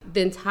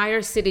the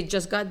entire city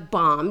just got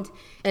bombed,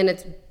 and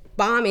it's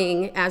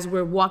bombing as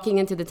we're walking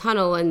into the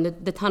tunnel, and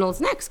the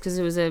tunnel's next because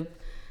it was an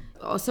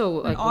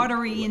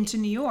artery into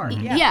New York.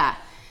 Yeah.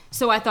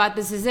 So I thought,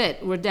 this is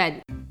it. We're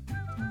dead.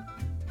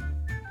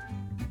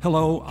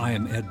 Hello, I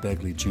am Ed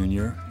Begley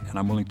Jr., and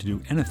I'm willing to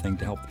do anything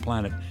to help the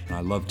planet. And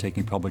I love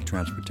taking public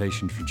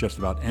transportation for just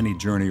about any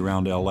journey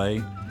around LA.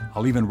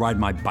 I'll even ride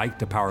my bike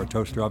to power a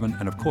toaster oven,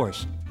 and of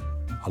course,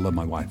 I love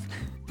my wife.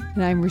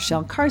 And I'm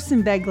Rochelle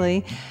Carson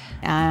Begley.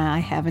 I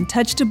haven't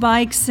touched a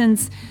bike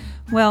since,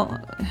 well,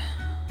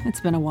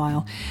 it's been a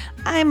while.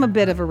 I'm a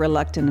bit of a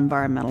reluctant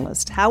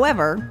environmentalist.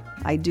 However,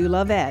 I do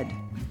love Ed.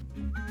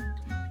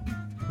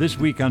 This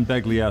week on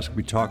Begley Ask,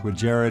 we talk with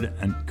Jared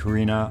and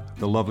Karina,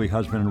 the lovely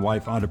husband and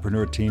wife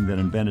entrepreneur team that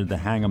invented the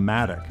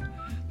Hang-O-Matic.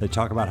 They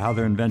talk about how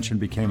their invention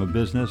became a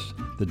business,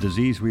 the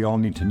disease we all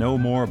need to know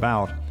more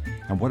about,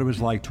 and what it was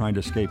like trying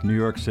to escape New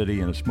York City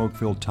in a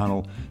smoke-filled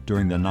tunnel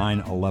during the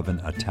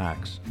 9/11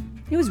 attacks.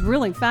 It was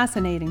really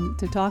fascinating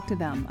to talk to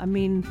them. I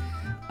mean,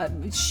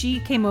 she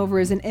came over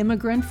as an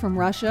immigrant from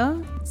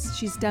Russia.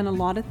 She's done a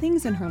lot of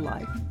things in her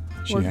life.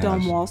 Worked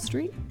on Wall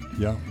Street.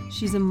 Yeah.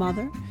 She's a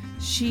mother.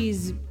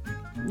 She's,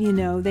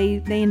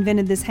 they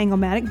invented this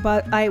Hang-O-Matic,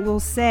 but I will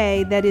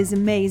say that is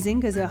amazing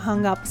because it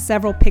hung up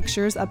several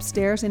pictures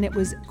upstairs, and it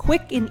was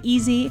quick and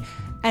easy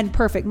and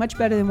perfect. Much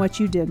better than what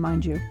you did,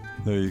 mind you.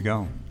 There you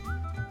go.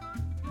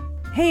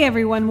 Hey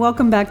everyone,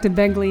 welcome back to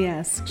Begley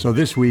Ask. So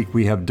this week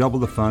we have double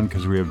the fun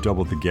because we have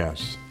double the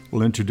guests.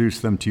 We'll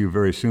introduce them to you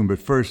very soon, but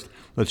first,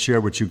 let's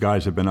share what you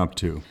guys have been up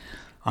to.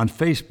 On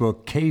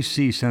Facebook,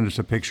 KC sent us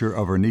a picture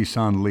of her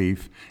Nissan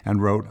Leaf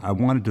and wrote, "I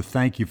wanted to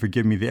thank you for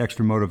giving me the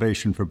extra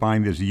motivation for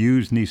buying this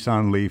used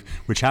Nissan Leaf,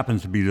 which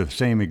happens to be the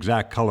same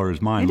exact color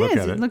as mine. Look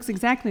at it. It looks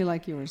exactly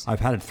like yours.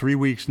 I've had it 3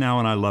 weeks now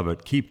and I love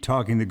it. Keep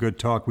talking the good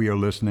talk. We are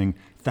listening.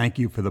 Thank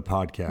you for the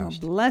podcast."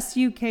 Oh, bless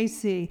you,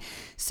 KC.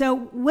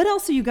 So what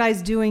else are you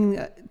guys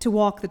doing to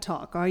walk the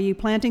talk? Are you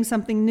planting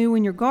something new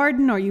in your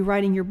garden? Are you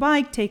riding your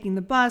bike, taking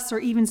the bus, or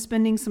even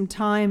spending some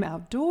time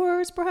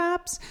outdoors,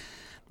 perhaps?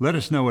 Let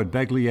us know at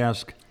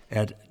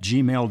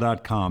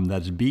begleyesque@gmail.com.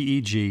 That's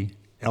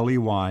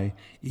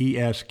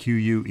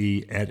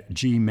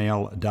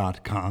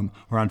BEGLEYESQUE@gmail.com,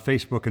 or on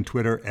Facebook and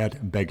Twitter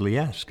at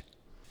begleyesque.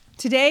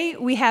 Today,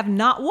 we have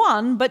not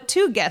one, but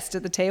two guests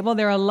at the table.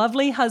 They're a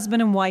lovely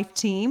husband and wife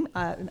team,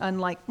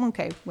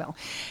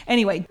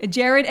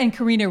 Jared and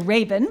Karina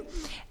Rabin.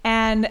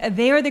 And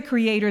they are the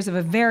creators of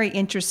a very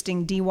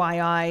interesting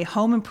DIY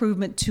home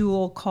improvement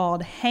tool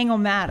called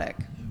Hang-O-Matic.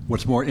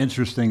 What's more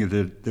interesting is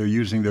that they're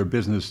using their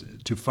business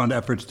to fund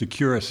efforts to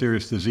cure a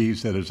serious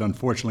disease that has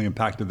unfortunately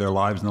impacted their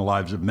lives and the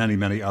lives of many,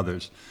 many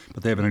others.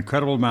 But they have an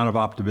incredible amount of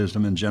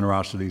optimism and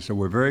generosity, so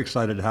we're very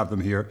excited to have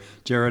them here.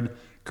 Jared,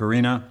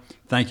 Karina,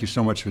 thank you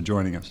so much for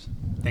joining us.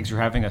 Thanks for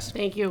having us.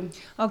 Thank you.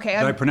 Okay.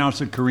 Did I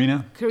pronounce it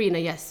Karina? Karina,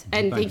 yes.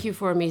 And thank you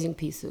for amazing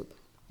pea soup.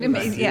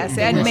 Yes,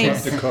 and you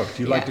like to cook.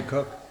 Do you like to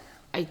cook?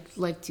 I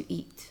like to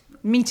eat.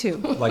 Me too.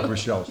 Like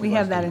Rochelle. We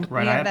have that in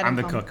Right, I'm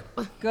the cook.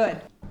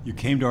 Good. You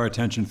came to our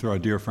attention through our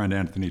dear friend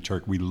Anthony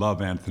Turk. We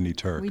love Anthony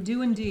Turk. We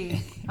do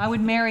indeed. I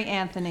would marry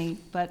Anthony,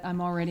 but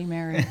I'm already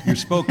married. You're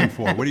spoken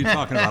for. What are you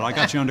talking about? I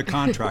got you under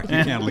contract.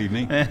 You can't leave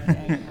me.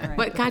 Okay, all right.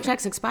 But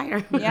contracts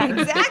expire. Yeah,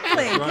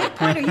 exactly. Good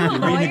point. Are you a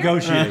lawyer?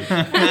 Renegotiate.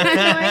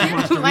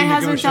 My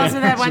husband tells me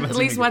that at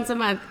least once a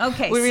month.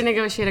 Okay. We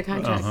renegotiate a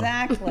contract.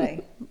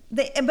 Exactly.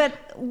 But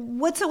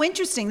what's so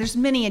interesting, there's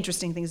many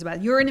interesting things about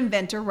it. You're an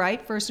inventor,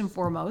 right? First and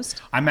foremost.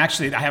 I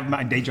have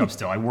my day job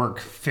still. I work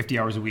 50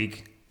 hours a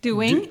week.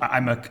 Doing?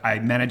 I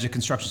manage a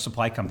construction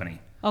supply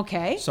company.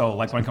 Okay. So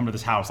like when I come to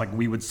this house, like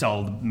we would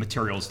sell the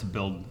materials to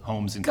build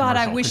homes and God,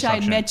 I commercial wish I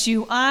had met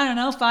you,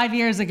 5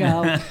 years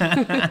ago.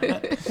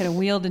 Could have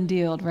wheeled and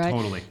dealed, right?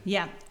 Totally.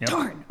 Yeah. Yep.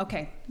 Darn.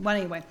 Okay. Well,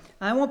 anyway,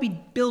 I won't be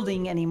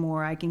building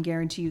anymore. I can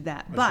guarantee you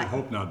that. I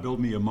hope not. Build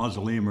me a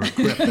mausoleum or a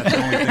crypt. That's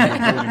the only thing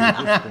we're building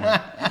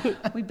at this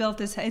point. We built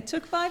this. It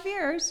took 5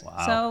 years.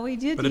 Wow. So we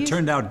did. But it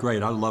turned out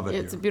great. I love it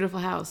It's here. a beautiful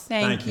house.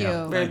 Thank you.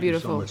 Very Thank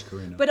beautiful. you so much,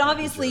 Karina. But Thank you,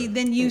 obviously, Jared.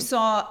 then you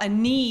saw a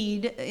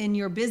need in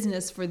your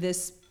business for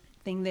this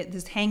thing,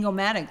 this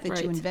Hang-O-Matic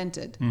that you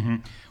invented. Mm-hmm.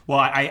 Well,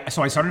 I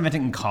started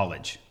inventing in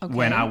college. Okay.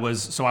 When I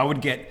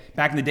would get,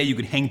 back in the day, you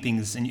could hang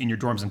things in your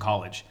dorms in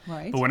college.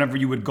 Right. But whenever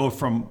you would go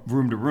from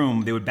room to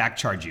room, they would back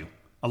charge you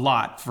a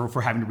lot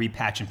for having to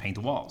repatch and paint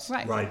the walls.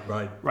 Right.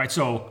 Right.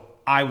 So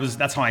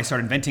that's how I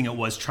started inventing it,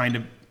 was trying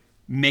to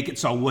make it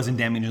so I wasn't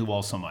damaging the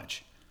walls so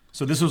much.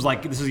 So this is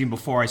even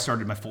before I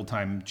started my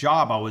full-time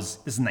job. This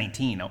is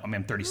 19.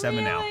 I'm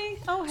 37 now. Really?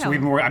 Oh, hell. So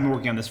I've been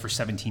working on this for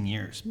 17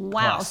 years.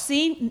 Wow. plus.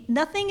 See,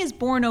 nothing is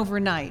born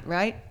overnight,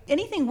 right?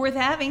 Anything worth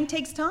having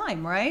takes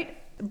time, right?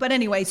 But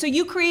anyway, so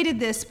you created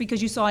this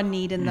because you saw a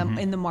need in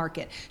the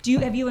market.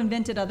 Have you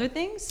invented other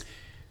things?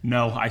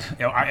 No, I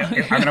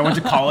went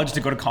to college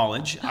to go to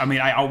college.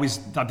 I always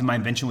thought that my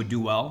invention would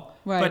do well.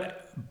 Right.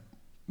 But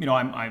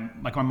I'm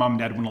like, my mom and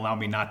dad wouldn't allow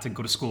me not to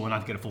go to school and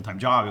not to get a full-time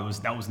job.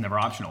 That was never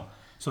optional.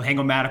 So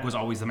Hang-O-Matic was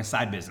always my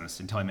side business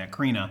until I met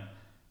Karina,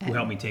 who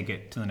helped me take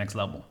it to the next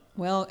level.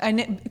 Well,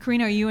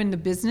 Karina, are you in the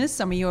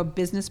business? Are you a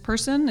business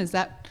person? Is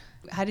that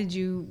How did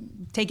you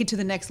take it to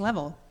the next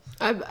level?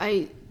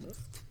 I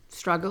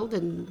struggled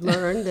and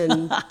learned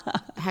and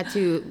had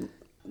to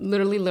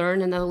literally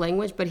learn another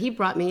language. But he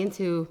brought me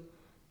into,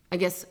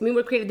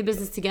 we created the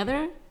business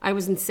together. I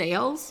was in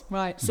sales.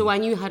 Right. So I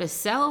knew how to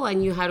sell. I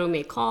knew how to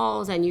make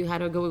calls. I knew how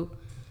to go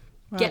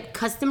get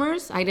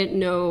customers. I didn't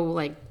know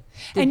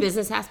the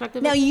business aspect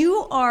of it. Now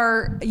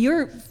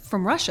you're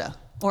from Russia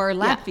or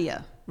Latvia.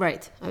 Yeah.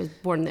 Right. I was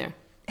born there.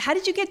 How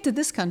did you get to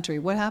this country?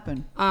 What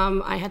happened?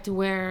 I had to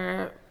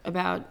wear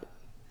about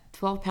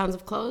 12 pounds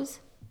of clothes.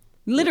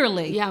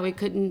 Literally? Yeah, we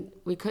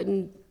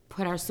couldn't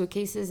put our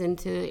suitcases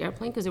into the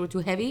airplane because they were too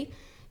heavy.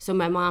 So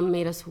my mom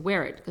made us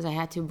wear it because I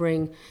had to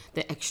bring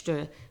the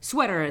extra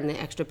sweater and the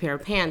extra pair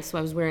of pants. So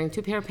I was wearing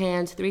 2 pair of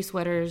pants, 3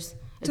 sweaters,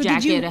 a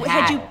jacket, a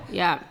hat.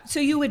 Yeah.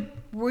 So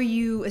were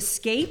you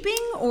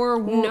escaping or?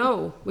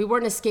 No, we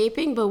weren't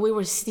escaping, but we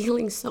were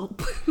stealing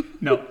soap.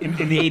 No, in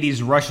the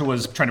 80s, Russia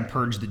was trying to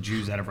purge the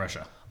Jews out of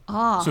Russia.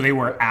 So they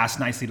were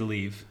asked nicely to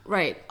leave.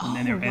 Right.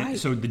 And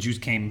so the Jews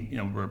came,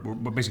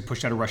 were basically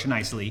pushed out of Russia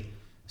nicely.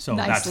 So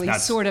nicely,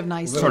 that's sort of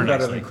nicely. A little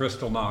better than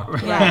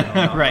Kristallnacht.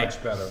 Yeah. Right.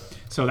 Much better.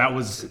 So that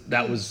was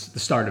the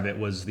start of it.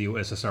 Was the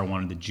USSR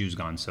wanted the Jews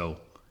gone? So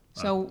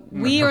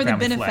we are the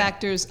family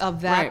benefactors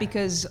of that Right.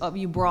 because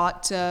you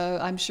brought,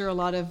 I'm sure, a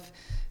lot of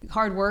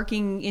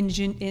hardworking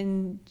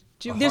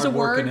there's a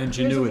word.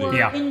 Ingenuity.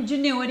 Yeah.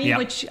 Ingenuity, Yeah.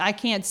 which I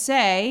can't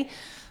say.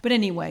 But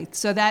anyway,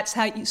 so that's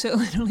how so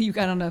literally you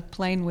got on a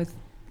plane with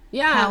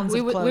pounds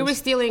of clothes. We were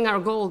stealing our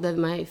gold that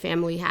my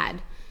family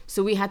had.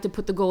 So we had to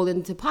put the gold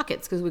into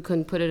pockets because we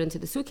couldn't put it into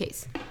the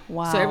suitcase.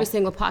 Wow. So every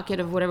single pocket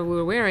of whatever we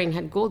were wearing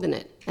had gold in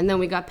it. And then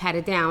we got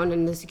patted down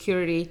and the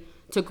security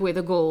took away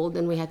the gold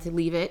and we had to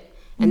leave it.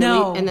 And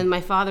then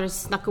my father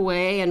snuck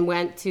away and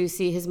went to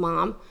see his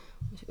mom.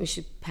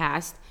 She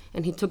passed.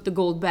 And he took the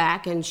gold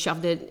back and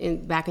shoved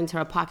it back into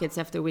our pockets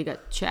after we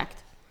got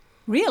checked.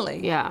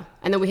 Really? Yeah.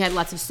 And then we had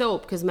lots of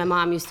soap because my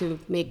mom used to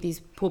make these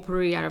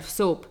potpourri out of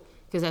soap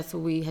because that's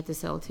what we had to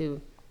sell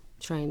to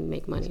try and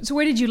make money. So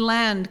where did you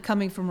land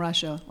coming from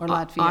Russia or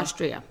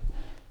Latvia?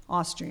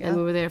 Austria. And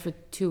we were there for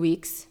 2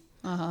 weeks.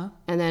 Uh-huh.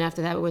 And then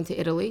after that we went to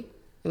Italy.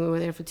 And we were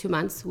there for 2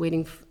 months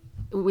waiting.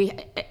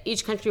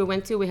 Each country we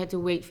went to, we had to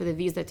wait for the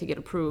visa to get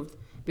approved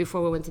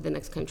before we went to the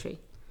next country.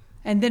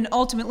 And then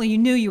ultimately you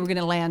knew you were going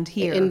to land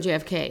here. In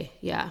JFK,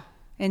 yeah.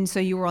 And so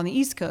you were on the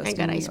East Coast. I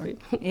got in New ice York.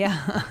 cream.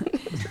 Yeah.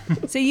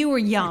 So you were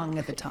young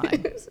at the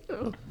time.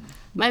 So,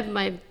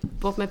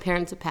 both my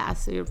parents have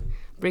passed, so you're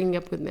bringing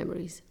up good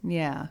memories.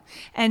 Yeah.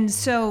 And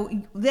so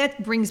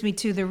that brings me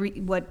to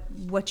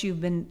what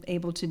you've been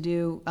able to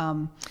do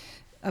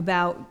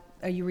about,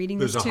 are you reading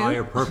There's this too? a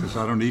higher purpose.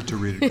 I don't need to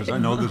read it because I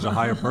know there's a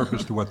higher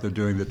purpose to what they're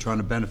doing. They're trying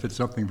to benefit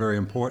something very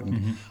important.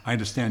 Mm-hmm. I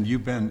understand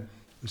you've been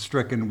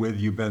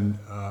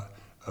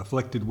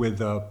afflicted with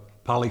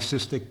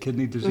polycystic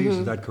kidney disease.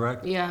 Is that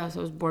correct? Yeah, so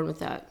I was born with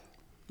that.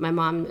 My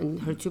mom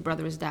and her 2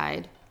 brothers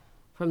died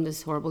from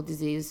this horrible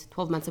disease,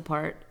 12 months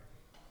apart.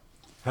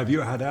 Have you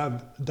had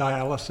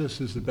dialysis?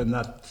 Has it been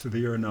that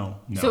severe or no?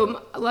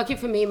 So lucky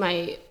for me,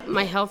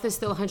 my health is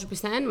still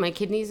 100%. My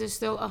kidneys are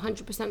still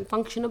 100%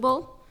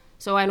 functionable.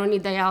 So I don't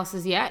need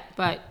dialysis yet,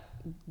 but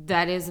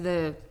that is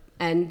the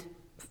end,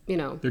 There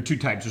are 2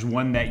 types. There's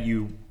one that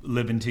you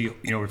live into,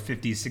 your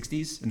 50s,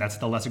 60s, and that's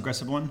the less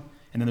aggressive one.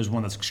 And then there's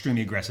one that's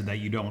extremely aggressive that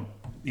you don't,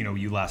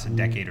 you last a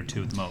decade or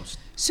 2 at the most.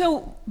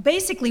 So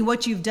basically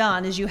what you've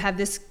done is you have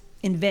this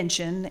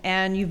invention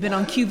and you've been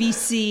on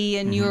QVC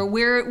and you're,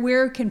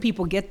 where can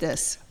people get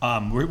this?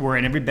 We're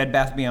in every Bed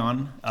Bath &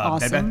 Beyond, Awesome.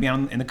 Bed Bath &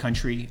 Beyond in the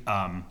country,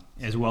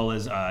 as well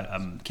as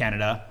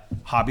Canada,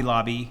 Hobby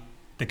Lobby,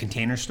 the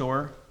Container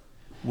Store.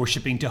 We're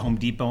shipping to Home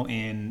Depot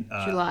in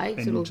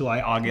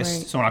July,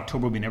 August. Right. So in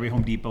October, we'll be in every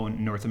Home Depot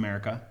in North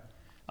America,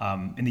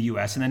 in the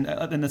U.S. And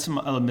then some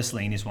other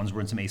miscellaneous ones.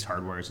 We're in some Ace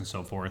Hardwares and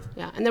so forth.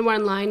 Yeah, and then we're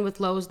online with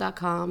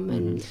Lowe's.com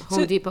and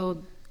Home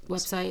Depot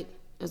website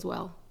as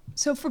well.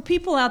 So for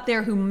people out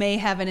there who may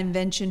have an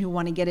invention who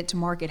want to get it to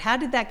market, how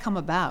did that come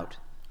about?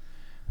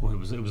 Well, it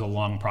was a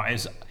long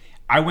process.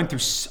 I went through,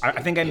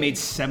 I think I made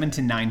 7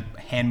 to 9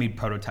 handmade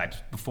prototypes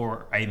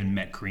before I even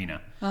met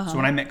Karina. So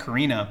when I met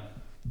Karina,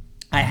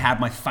 I had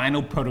my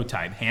final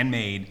prototype,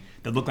 handmade,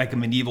 that looked like a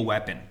medieval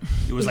weapon.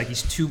 It was like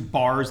these 2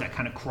 bars that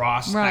kind of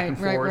crossed back and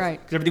forth. Right.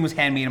 Because everything was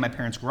handmade in my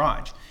parents'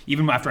 garage.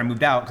 Even after I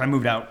moved out, because I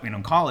moved out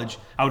in college,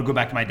 I would go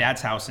back to my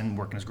dad's house and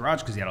work in his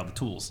garage because he had all the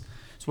tools.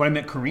 So when I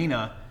met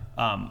Karina,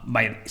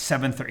 my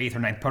 7th or 8th or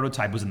 9th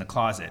prototype was in the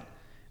closet.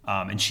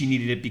 And she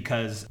needed it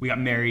because we got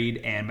married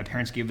and my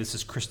parents gave us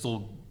this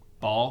crystal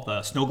ball,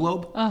 the snow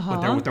globe,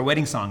 with their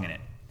wedding song in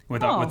it,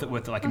 with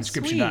like an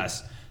inscription to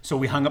us. So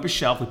we hung up a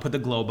shelf, we put the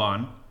globe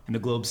on, and the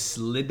globe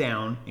slid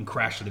down and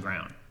crashed to the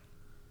ground.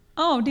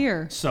 Oh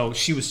dear. So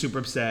she was super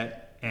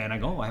upset, and I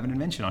go, I have an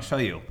invention, I'll show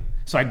you.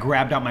 So I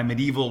grabbed out my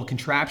medieval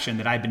contraption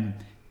that I've been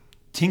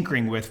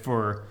tinkering with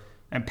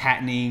and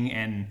patenting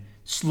and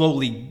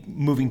slowly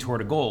moving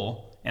toward a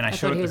goal. And I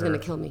showed it to her. He was going to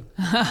kill me.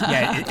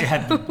 Yeah, it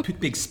had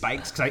big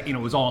spikes because it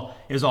was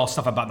all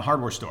stuff I bought in the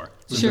hardware store.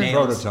 It was a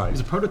prototype. It was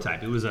a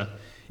prototype.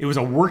 It was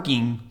a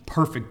working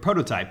perfect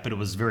prototype, but it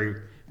was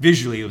very,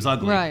 visually it was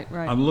ugly. Right.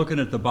 I'm looking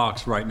at the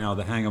box right now,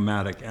 the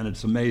Hang-O-Matic, and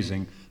it's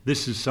amazing.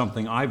 This is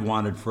something I've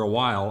wanted for a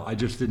while. I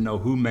just didn't know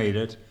who made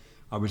it.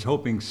 I was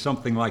hoping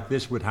something like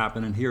this would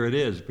happen, and here it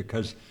is,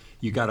 because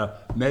you got to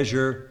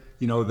measure,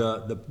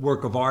 the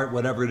work of art,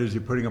 whatever it is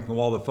you're putting up on the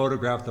wall, the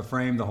photograph, the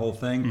frame, the whole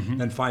thing,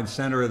 then find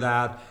center of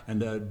that,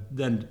 and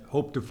then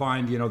hope to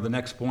find, the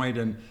next point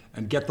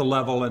and get the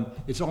level, and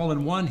it's all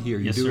in one here.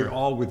 You do it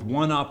all with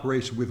one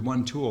operation, with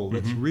one tool.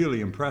 That's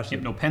really impressive.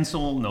 Yep, no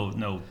pencil,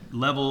 no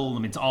level. I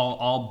mean, it's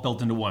all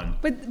built into one.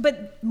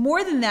 But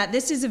more than that,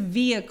 this is a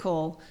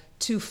vehicle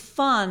to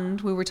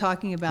fund, we were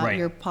talking about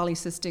your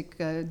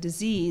polycystic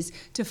disease,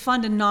 to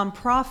fund a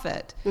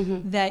nonprofit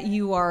that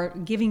you are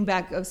giving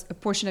back a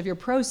portion of your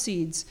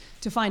proceeds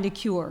to find a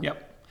cure.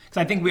 Yep. Because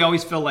I think we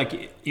always feel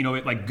like,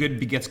 like good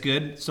begets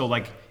good. So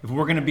like if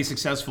we're going to be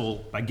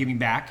successful by giving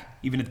back,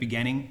 even at the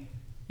beginning,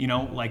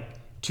 like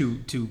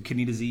to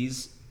kidney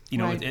disease,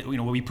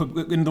 what we put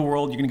into the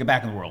world, you're going to get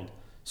back in the world.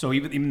 So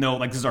even though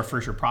like this is our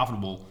first year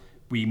profitable,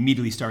 we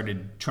immediately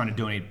started trying to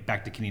donate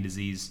back to kidney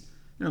disease.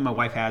 My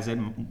wife has it.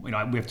 We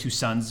have 2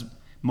 sons.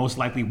 Most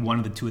likely, one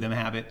of the 2 of them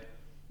have it.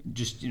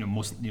 Just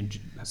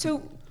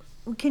So,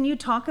 can you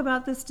talk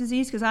about this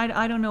disease? Because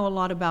I don't know a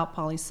lot about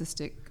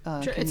polycystic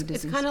kidney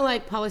disease. It's kind of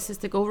like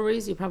polycystic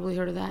ovaries. You probably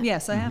heard of that.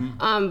 Yes, I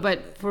have.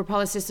 But for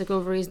polycystic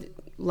ovaries,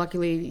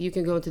 luckily you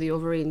can go into the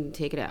ovary and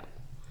take it out.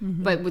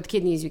 But with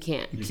kidneys, you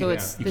can't.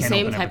 It's the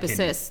same type of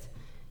cyst.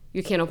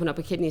 You can't open up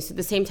a kidney. So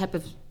the same type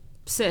of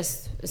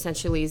cyst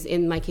essentially is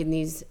in my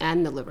kidneys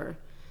and the liver,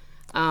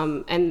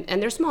 and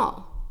they're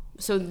small.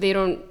 So they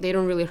don't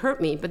really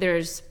hurt me, but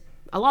there's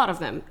a lot of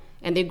them,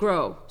 and they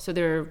grow. So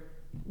they're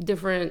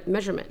different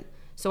measurement.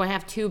 So I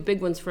have 2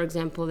 big ones, for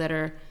example, that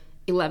are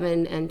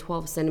 11 and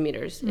 12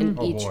 centimeters in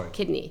each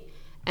kidney.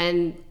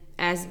 And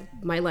as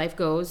my life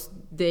goes,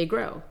 they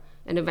grow,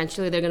 and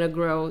eventually they're going to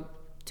grow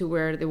to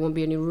where there won't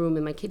be any room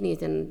in my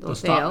kidneys, and they'll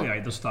fail.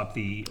 They'll stop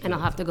and I'll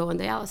have to go on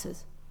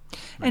dialysis.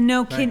 And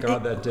Thank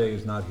God that day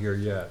is not here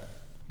yet.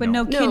 But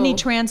no kidney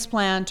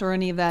transplant or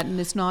any of that, and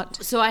it's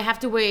not. So I have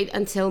to wait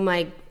until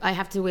my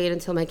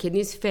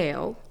kidneys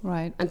fail.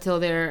 Right. Until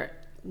they're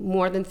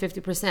more than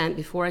 50%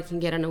 before I can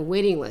get on a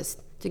waiting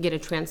list to get a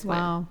transplant.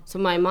 Wow. So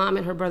my mom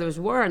and her brothers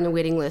were on the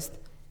waiting list,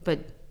 but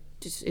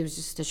it was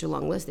just such a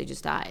long list. They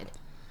just died.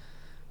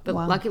 But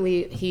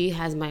luckily, he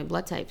has my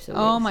blood type. So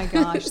oh my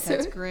gosh,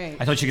 that's great.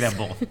 I thought you could have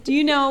both. Do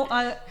you know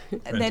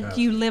that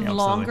you live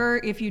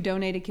longer if you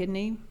donate a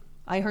kidney?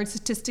 I heard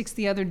statistics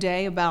the other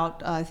day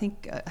about, I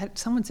think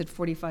someone said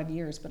 45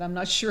 years, but I'm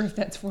not sure if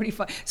that's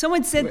 45.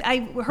 Someone said, I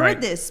heard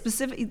this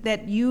specifically,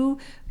 that you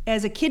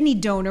as a kidney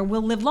donor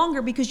will live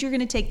longer because you're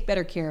going to take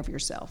better care of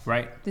yourself.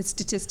 Right. The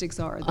statistics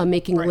are. I'm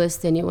making a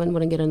list. Anyone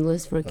want to get on the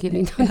list for a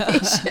kidney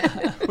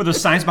donation? Well,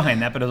 there's science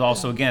behind that, but it's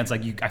also, again, it's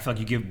like I feel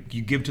like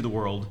you give to the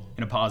world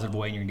in a positive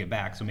way and you're going to get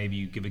back. So maybe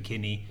you give a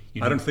kidney.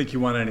 I don't think you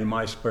want any of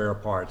my spare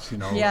parts,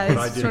 Yeah, what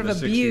I it's did sort in of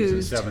the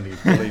abused. 60s and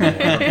 70s. Believe me, I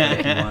don't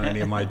think you want any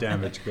of my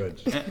damaged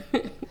goods.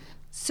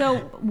 So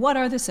what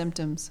are the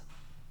symptoms?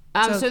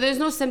 So there's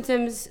no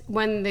symptoms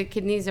when the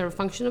kidneys are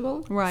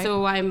functionable. Right.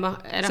 So I'm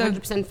at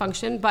 100%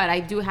 function, but I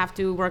do have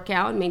to work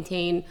out and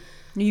maintain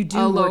you do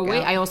a low work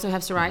weight. out. I also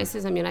have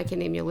psoriasis. I mean, I can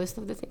name you a list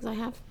of the things I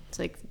have. It's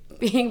like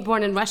being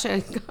born in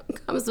Russia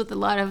comes with a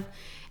lot of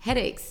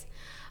headaches.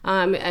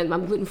 And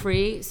I'm gluten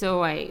free,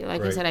 so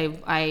I said,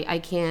 I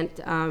can't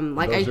Those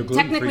are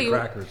gluten-free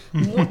crackers.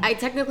 I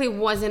technically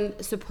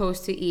wasn't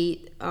supposed to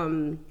eat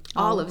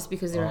olives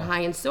because they're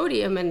high in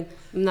sodium, and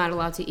I'm not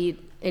allowed to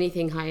eat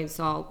anything high in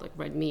salt like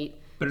red meat.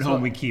 But at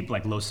home we keep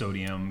like low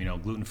sodium,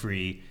 gluten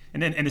free,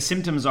 and the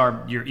symptoms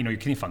are your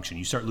kidney function.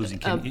 You start losing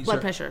kidney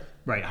blood pressure.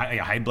 Right,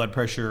 high blood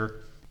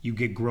pressure. You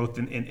get growth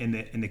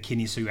in the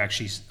kidneys, so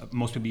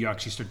most people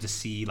actually start to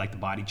see like the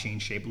body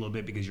change shape a little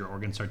bit because your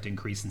organs start to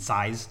increase in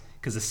size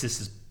because the cyst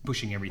is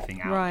pushing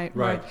everything out.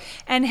 Right.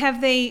 And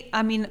have they?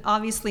 I mean,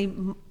 obviously,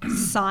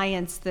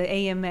 science, the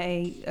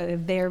AMA,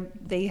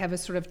 they have a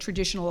sort of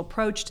traditional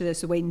approach to this.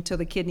 So wait until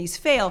the kidneys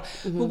fail.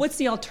 Mm-hmm. Well, what's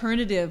the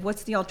alternative?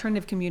 What's the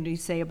alternative community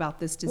say about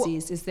this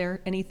disease? Is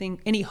there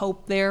any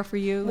hope there for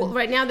you? Well,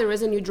 right now there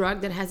is a new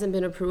drug that hasn't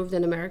been approved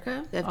in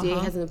America. The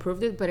FDA hasn't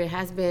approved it, but it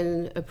has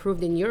been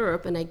approved in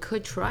Europe, and I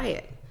could try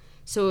it.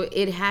 So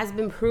it has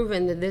been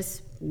proven that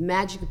this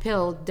magic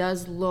pill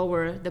does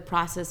lower the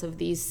process of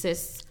these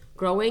cysts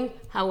growing.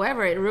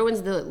 However, it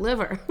ruins the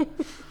liver.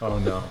 Oh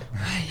no.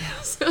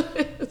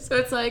 So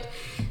it's like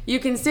you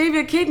can save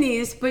your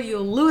kidneys, but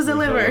you'll lose a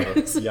liver.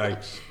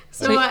 Yikes.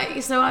 So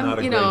I'm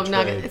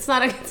it's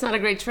not a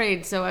great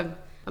trade. So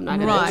I'm not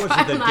going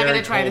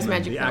to try this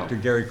magic pill. The actor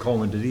Gary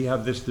Coleman, did he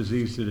have this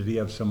disease or did he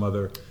have some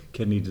other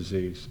kidney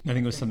disease? I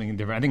think it was something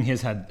different.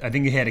 I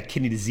think he had a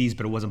kidney disease,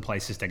 but it wasn't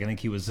polycystic. I think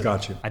he was.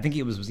 Gotcha. I think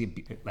it was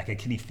like a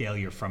kidney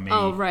failure from maybe.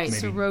 Oh right,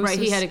 cirrhosis. Right.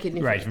 He had a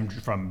kidney. Right,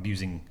 from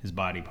abusing his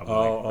body probably.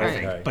 Oh,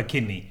 okay. But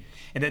kidney.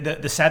 And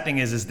the sad thing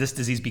is this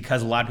disease,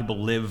 because a lot of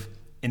people live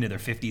into their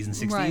 50s and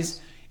 60s.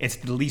 Right. It's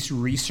the least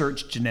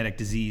researched genetic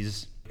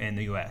disease in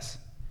the U.S.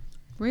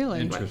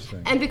 Really?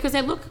 Interesting. And because I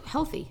look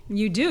healthy.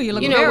 You do. You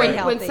look You know, very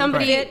healthy. when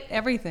somebody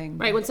everything.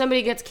 Right, when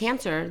somebody gets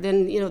cancer,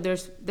 then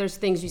there's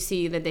things you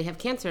see that they have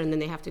cancer and then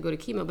they have to go to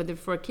chemo. But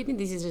for a kidney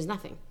disease, there's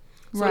nothing.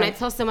 So when I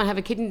tell someone I have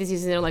a kidney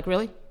disease, and they're like,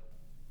 "Really?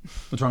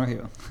 What's wrong with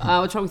you?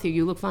 What's wrong with you?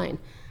 You look fine."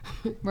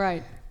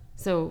 Right.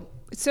 So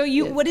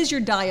what is your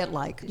diet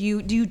like?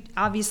 You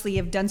obviously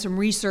have done some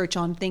research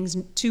on things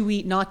to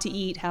eat, not to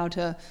eat, how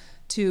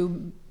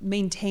to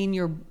maintain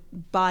your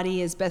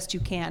body as best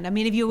you can. I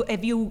mean,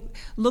 have you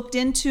looked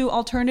into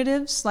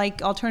alternatives,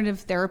 like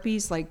alternative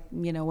therapies, like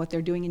what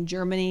they're doing in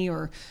Germany,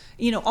 or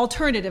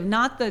alternative,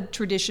 not the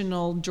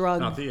traditional drug,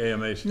 Not the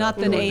AMA stuff. not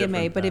the Totally AMA,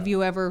 different but have path.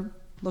 you ever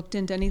looked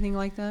into anything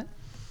like that?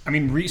 I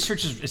mean,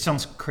 research it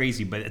sounds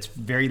crazy, but it's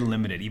very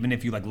limited. Even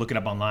if you look it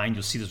up online,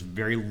 you'll see there's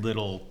very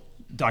little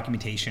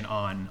documentation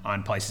on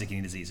polycystic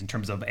kidney disease in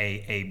terms of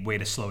a way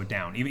to slow it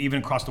down, even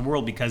across the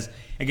world, because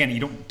again, you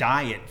don't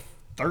die at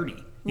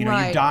 30. You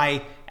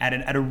die at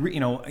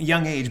a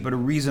young age, but a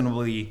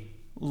reasonably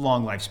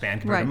long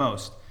lifespan compared to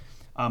most.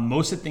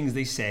 Most of the things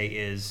they say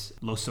is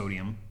low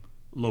sodium,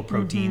 low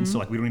protein.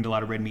 So we don't eat a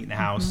lot of red meat in the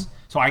house.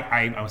 So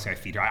I won't say I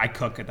feed her. I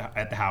cook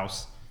at the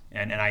house,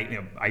 and I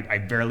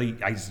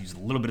use a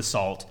little bit of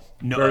salt.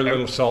 Very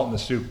little salt in the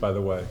soup, by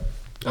the way.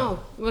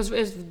 Oh, it was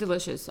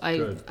delicious.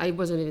 I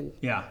wasn't even.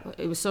 Yeah.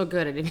 It was so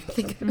good. I didn't even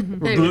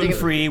think. We're gluten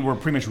free. We're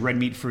pretty much red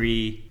meat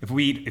free. If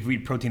we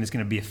eat protein, it's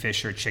going to be a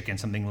fish or a chicken,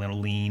 something a little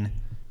lean.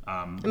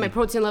 And my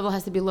protein level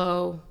has to be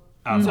low.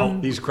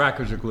 These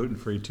crackers are gluten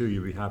free too.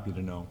 You'd be happy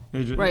to know.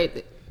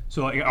 Right.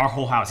 So our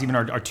whole house, even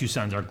our two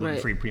sons, are gluten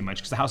free pretty much,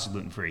 because the house is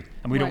gluten free,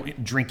 and we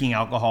don't drinking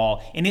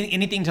alcohol,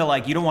 anything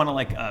to you don't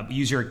want to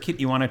use your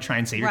kid. You want to try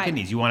and save your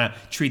kidneys. You want to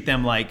treat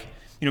them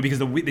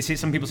because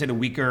some people say the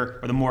weaker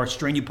or the more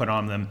strain you put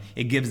on them,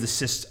 it gives the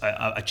cyst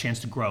a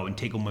chance to grow and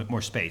take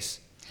more space.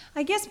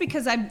 I guess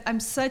because I'm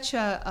such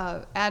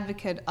a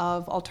advocate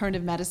of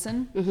alternative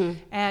medicine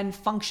and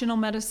functional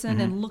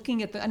medicine and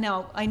looking at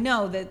now I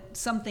know that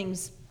some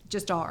things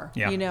just are,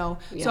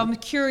 So I'm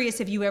curious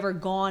if you ever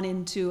gone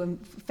into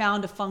and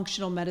found a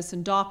functional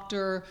medicine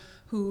doctor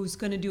who's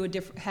going to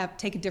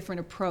take a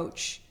different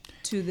approach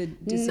to the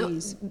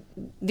disease.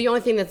 No, the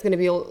only thing that's going to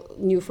be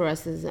new for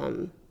us is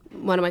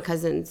one of my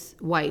cousin's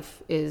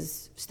wife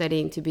is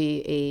studying to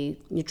be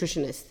a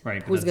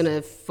nutritionist, who's going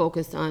to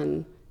focus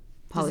on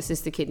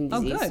polycystic kidney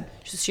disease. Oh,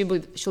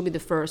 good. She'll be the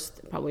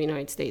first, probably in the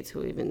United States,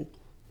 who even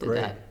did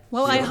that.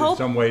 Well, I hope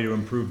some way to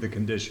improve the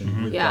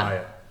condition with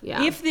diet.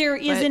 Yeah. If there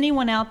is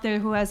anyone out there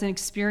who has an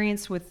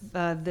experience with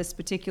this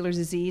particular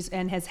disease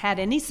and has had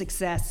any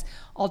success,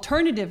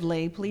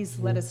 alternatively, please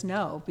let us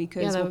know,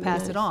 because we'll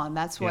pass it on.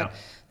 That's what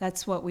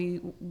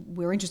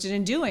we're interested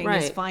in doing,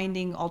 is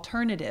finding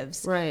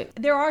alternatives. Right.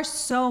 There are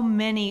so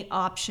many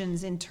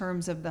options in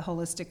terms of the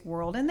holistic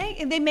world, and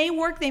they may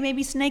work. They may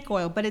be snake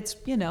oil, but it's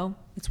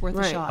worth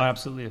a shot. Oh,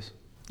 absolutely is.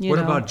 What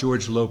about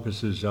George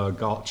Lopez's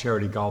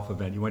charity golf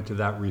event? You went to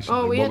that recently.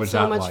 Oh, we what had was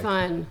so that much like?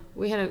 fun.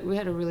 We had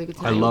a really good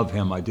time. I love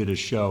him. I did his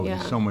show. Yeah. It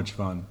was so much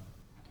fun.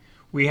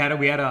 We had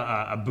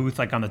a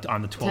booth on the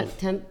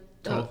 12th.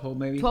 12th hole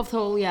maybe? 12th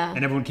hole, yeah.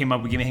 And everyone came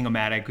up, we gave a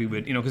Hang-O-Matic. We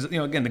would, because,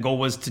 again, the goal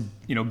was to,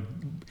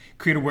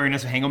 create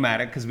awareness of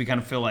Hang-O-Matic, because we kind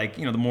of feel like,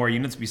 the more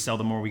units we sell,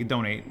 the more we can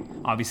donate,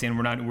 obviously. And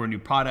we're a new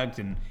product,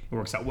 and it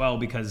works out well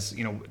because,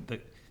 the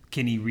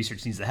kidney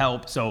research needs the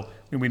help. So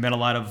we met a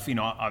lot of,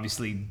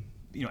 obviously,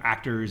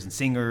 actors and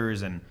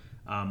singers, and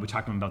we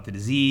talked to them about the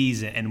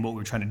disease and what we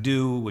were trying to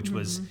do, which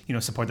was,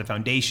 support the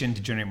foundation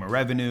to generate more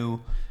revenue.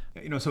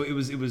 So it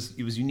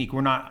was unique.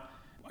 We're not,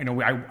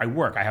 I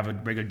work. I have a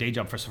regular day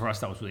job. For us,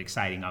 that was really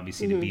exciting,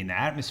 obviously, to be in the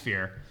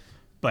atmosphere,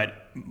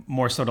 but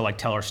more so to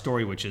tell our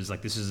story, which is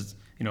this is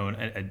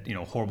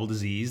a horrible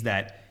disease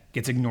that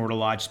gets ignored a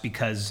lot just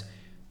because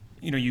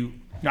I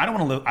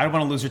don't want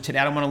to lose her today.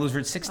 I don't want to lose her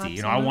at 60.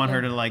 Absolutely. I want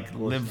her to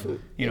live.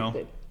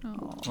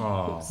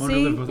 Oh,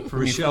 See?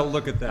 Michelle,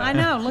 look at that. I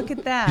know. Look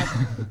at that.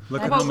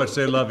 Look at how much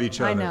they love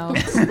each other. I know.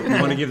 You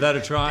want to give that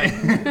a try?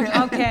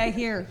 Okay,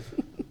 here.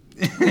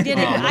 We did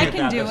it. I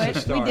can do it.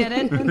 We did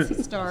it. That's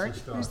a start.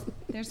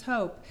 There's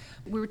hope.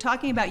 We were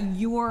talking about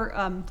your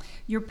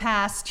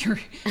past,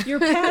 your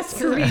past,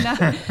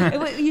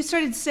 Karina. You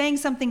started saying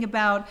something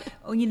about,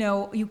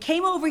 you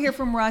came over here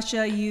from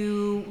Russia.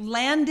 You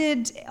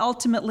landed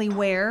ultimately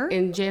where?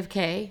 In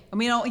JFK.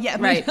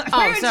 Right.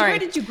 Sorry. Where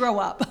did you grow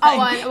up?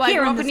 I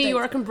grew up in New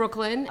York and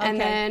Brooklyn, and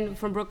then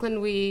from Brooklyn,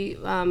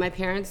 my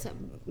parents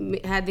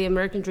had the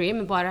American dream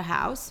and bought a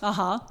house.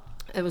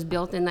 It was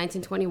built in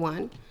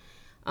 1921.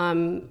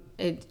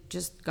 It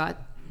just got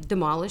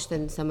demolished,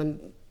 and someone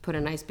put a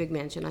nice big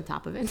mansion on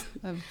top of it.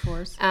 Of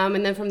course.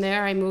 And then from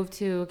there, I moved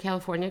to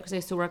California because I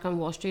used to work on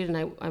Wall Street,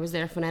 and I was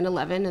there for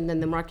 9/11, and then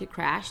the market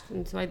crashed,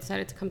 and so I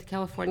decided to come to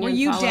California. Were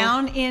you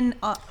down in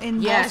Wall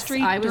Street? Yes,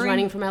 I was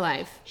running for my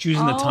life. She was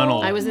in the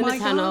tunnel. I was in the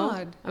tunnel.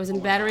 God. I was in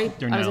Battery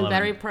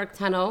During Park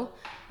Tunnel.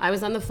 I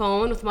was on the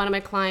phone with one of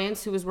my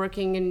clients who was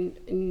working in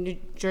New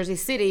Jersey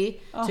City,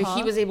 so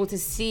he was able to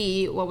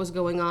see what was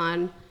going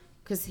on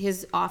because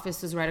his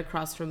office was right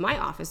across from my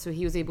office, so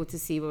he was able to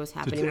see what was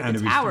happening and with the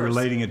he was towers.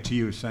 relating it to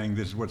you, saying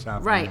this is what's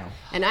happening Right. now.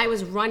 And I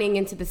was running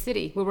into the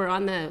city. We were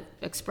on the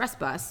express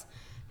bus,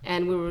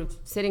 and we were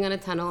sitting on a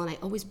tunnel, and I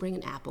always bring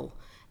an apple.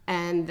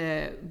 And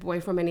the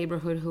boy from my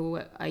neighborhood who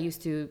I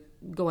used to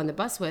go on the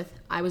bus with,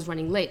 I was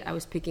running late. I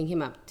was picking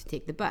him up to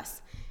take the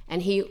bus.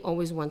 And he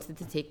always wanted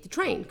to take the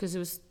train because it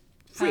was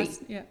free.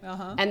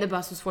 And the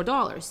bus was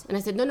 $4. And I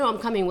said, no, I'm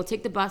coming. We'll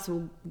take the bus.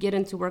 We'll get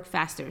into work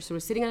faster. So we're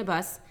sitting on a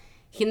bus.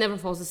 He never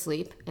falls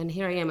asleep. And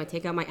here I am. I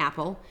take out my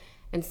apple.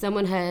 And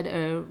someone had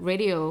a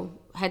radio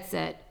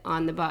headset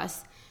on the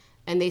bus.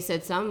 And they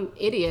said some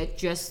idiot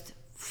just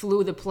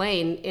flew the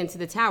plane into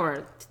the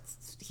tower.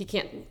 He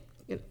can't...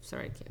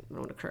 Sorry, I don't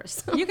want to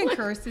curse. You can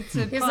curse. It's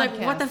a He's podcast. like,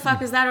 what the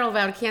fuck is that all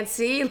about? I can't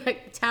see.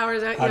 Like,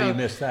 towers out. How do you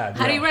miss that?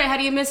 How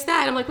do you miss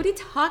that? I'm like, what are you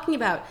talking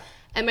about?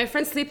 And my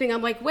friend's sleeping.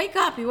 I'm like, wake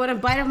up. You want a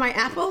bite of my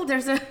apple?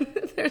 There's a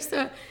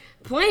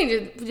plane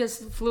that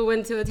just flew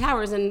into the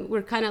towers. And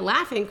we're kind of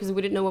laughing because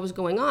we didn't know what was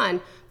going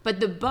on. But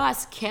the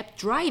bus kept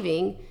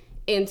driving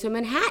into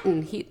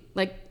Manhattan.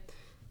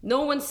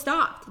 No one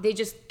stopped. They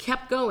just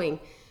kept going.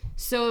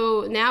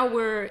 So now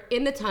we're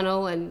in the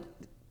tunnel and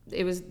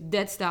it was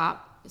dead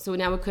stop. So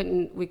now we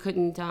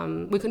couldn't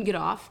get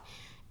off,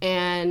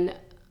 and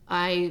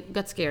I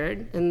got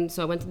scared, and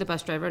so I went to the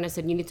bus driver and I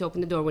said, "You need to open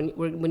the door.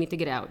 We need to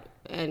get out."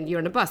 And you're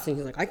on a bus, and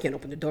he's like, "I can't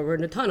open the door. We're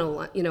in a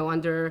tunnel,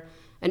 under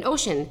an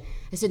ocean."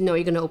 I said, "No,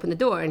 you're going to open the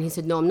door." And he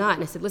said, "No, I'm not."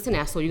 And I said, "Listen,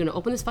 asshole, you're going to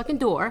open this fucking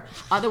door.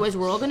 Otherwise,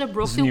 we're all going to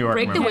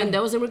break the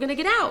windows, and we're going to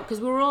get out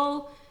because we were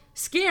all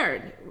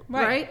scared,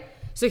 right?"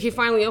 So he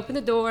finally opened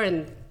the door,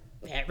 and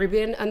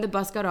everybody on the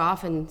bus got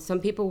off, and some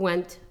people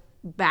went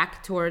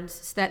back towards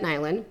Staten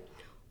Island.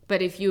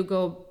 But if you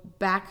go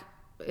back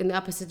in the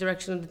opposite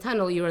direction of the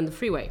tunnel, you're on the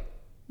freeway.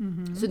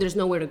 Mm-hmm. So there's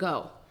nowhere to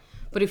go.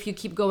 But if you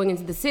keep going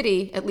into the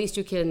city, at least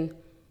you can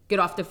get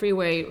off the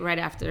freeway right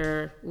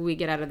after we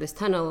get out of this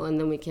tunnel, and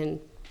then we can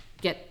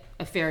get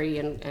a ferry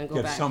and go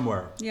back. Get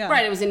somewhere. Yeah.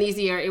 Right. It was an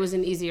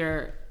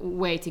easier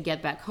way to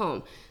get back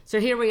home.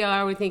 So here we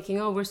are. We're thinking,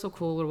 oh, we're so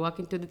cool. We're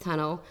walking through the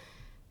tunnel.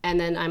 And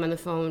then I'm on the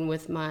phone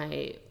with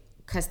my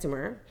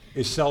customer.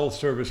 Is cell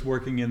service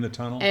working in the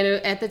tunnel? And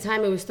at the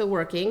time, it was still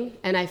working.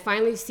 And I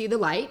finally see the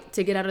light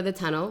to get out of the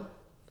tunnel.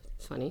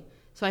 It's funny.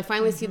 So I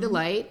finally see the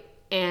light,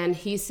 and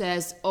he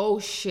says, "Oh,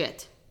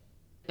 shit."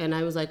 And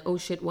I was like, "Oh,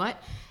 shit,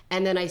 what?"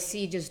 And then I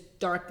see just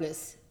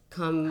darkness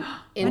come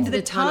into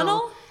the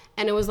tunnel.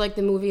 And it was like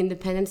the movie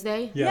Independence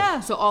Day.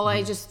 Yeah. So all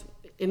I just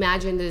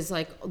imagined is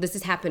like, this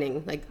is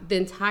happening. Like the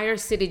entire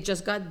city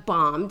just got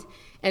bombed,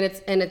 and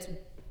it's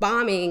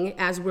bombing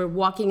as we're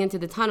walking into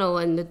the tunnel,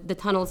 and the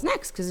tunnel's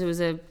next because it was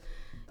an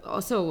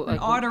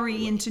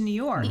artery into New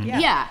York.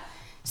 Mm-hmm. Yeah.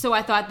 So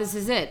I thought, this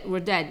is it.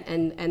 We're dead.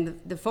 And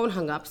the phone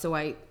hung up. So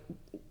I,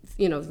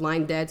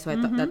 line dead. So I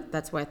thought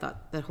that's why I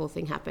thought that whole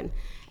thing happened.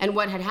 And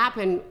what had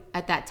happened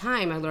at that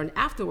time, I learned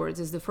afterwards,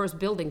 is the first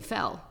building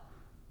fell.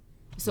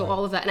 So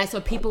all of that. And I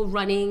saw people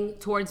running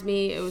towards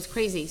me. It was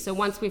crazy. So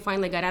once we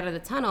finally got out of the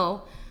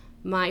tunnel,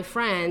 my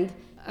friend,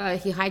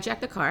 he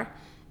hijacked the car.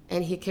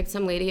 And he kicked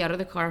some lady out of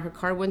the car. Her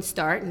car wouldn't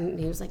start. And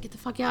he was like, "Get the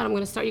fuck out. I'm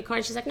going to start your car."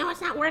 And she's like, "No, it's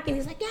not working."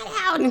 He's like, "Get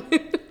out." And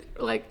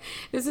we're like,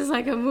 this is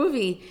like a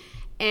movie.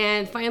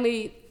 And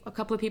finally, a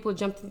couple of people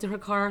jumped into her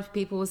car.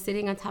 People were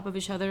sitting on top of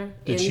each other.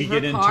 Did she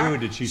get in too?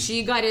 Did she?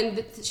 She got in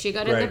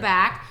the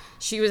back.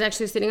 She was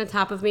actually sitting on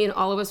top of me. And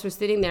all of us were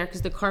sitting there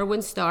because the car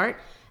wouldn't start.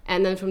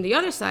 And then from the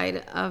other side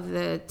of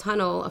the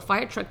tunnel, a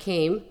fire truck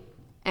came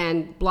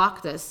and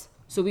blocked us.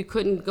 So we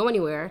couldn't go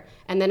anywhere,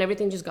 and then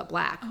everything just got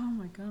black. Oh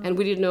my God. And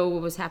we didn't know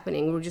what was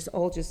happening. We were just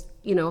all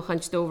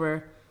hunched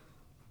over,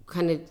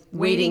 kind of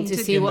waiting to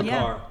see what...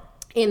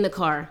 In the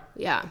car,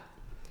 yeah.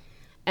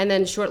 And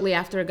then shortly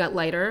after, it got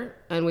lighter,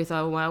 and we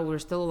thought, wow, we're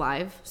still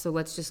alive, so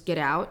let's just get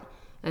out.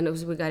 And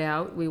as we got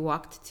out, we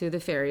walked to the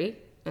ferry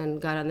and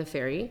got on the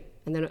ferry.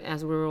 And then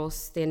as we were all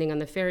standing on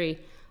the ferry,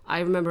 I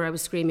remember I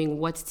was screaming,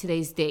 "What's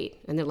today's date?"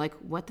 And they're like,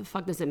 "What the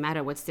fuck does it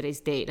matter what's today's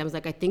date?" I was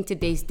like, "I think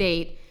today's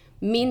date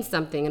means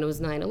something," and it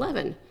was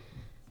 9/11.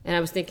 And I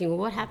was thinking, well,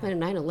 what happened in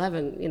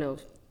 9/11,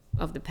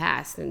 of the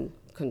past, and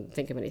couldn't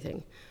think of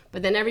anything.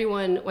 But then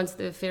everyone, once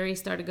the ferry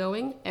started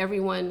going,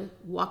 everyone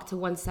walked to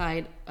one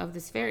side of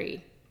this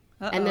ferry.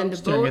 And then the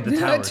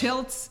boat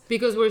tilts.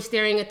 Because we're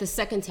staring at the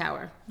second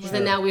tower. Sure.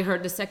 Then now we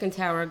heard the second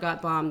tower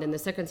got bombed and the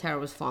second tower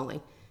was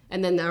falling.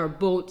 And then our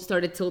boat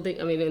started tilting.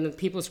 And the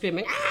people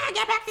screaming,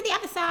 "Get back to the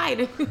other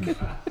side."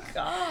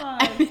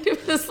 God.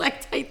 It was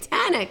like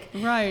Titanic.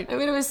 Right.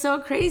 It was so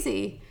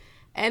crazy.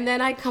 And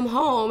then I come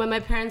home and my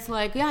parents are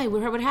like, "Yeah,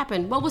 we heard what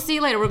happened." "Well, we'll see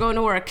you later. We're going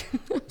to work."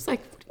 I was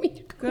like, "What do you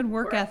mean?" Good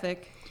work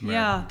ethic. Right.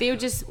 Yeah. They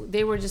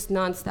were just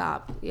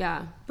nonstop.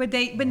 Yeah. But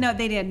they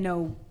had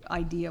no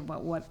idea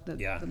about what the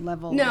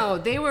level. No,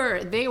 they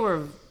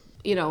were.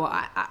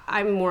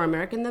 I'm more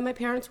American than my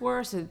parents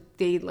were, so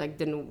they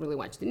didn't really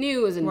watch the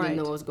news and didn't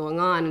know what was going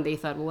on, and they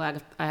thought, well,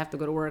 I have to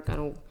go to work. I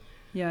don't.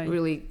 Yeah.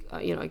 Really,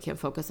 I can't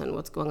focus on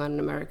what's going on in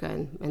America,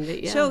 and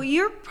they, yeah. So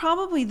you're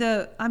probably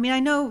I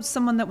know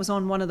someone that was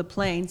on one of the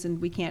planes, and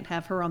we can't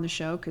have her on the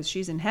show because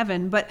she's in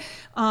heaven, but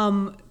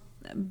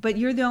But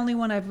you're the only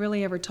one I've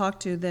really ever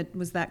talked to that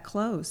was that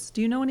close.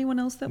 Do you know anyone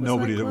else that was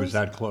Nobody that that close? was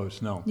that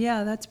close, no.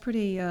 Yeah, that's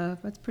pretty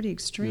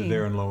extreme. You're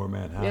there in Lower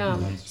Manhattan. Yeah.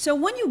 That's- So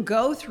when you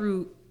go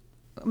through,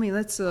 I mean,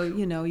 let's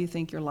you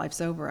think your life's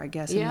over, I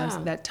guess, Yeah.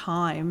 in that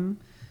time.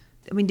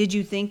 I mean, did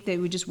you think they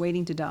were just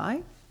waiting to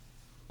die?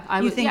 I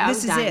You was, think yeah, I this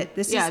was is dying. it?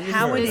 This is Yeah,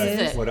 how it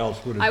is? What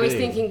else would it be? I was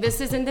thinking, this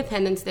is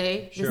Independence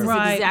Day. This is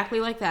Right. exactly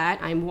like that.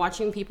 I'm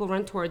watching people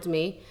run towards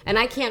me, and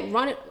I can't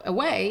run it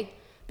away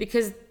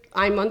because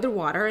I'm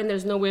underwater and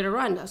there's nowhere to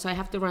run. So I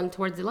have to run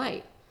towards the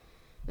light.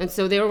 And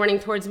so they were running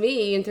towards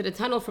me into the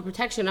tunnel for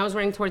protection. I was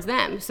running towards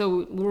them.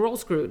 So we were all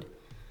screwed.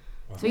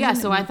 Wow. So yeah,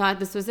 so I thought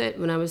this was it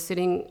when I was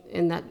sitting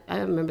in that. I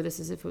remember this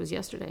as if it was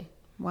yesterday.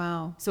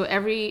 Wow. So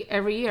every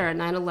year at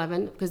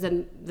 9/11, because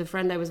then the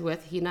friend I was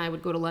with, he and I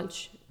would go to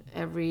lunch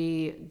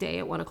every day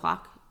at 1:00.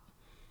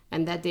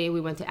 And that day we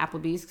went to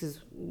Applebee's because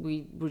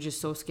we were just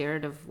so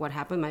scared of what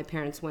happened. My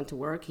parents went to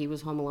work. He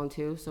was home alone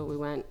too. So we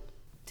went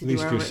to At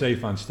least you're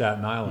safe on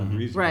Staten Island,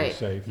 reasonably Right.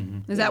 safe.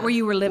 Is that where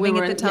you were living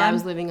at the time? Yeah, I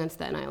was living on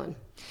Staten Island.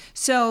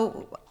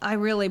 So I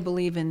really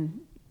believe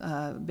in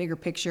bigger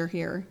picture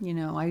here.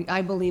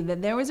 I believe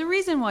that there was a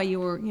reason why you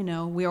were,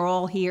 we are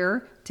all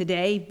here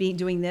today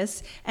doing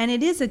this. And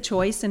it is a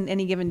choice in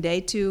any given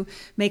day to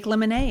make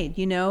lemonade.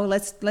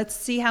 Let's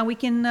see how we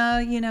can,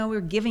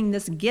 we're giving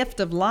this gift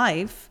of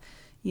life.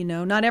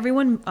 Not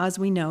everyone, as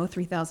we know,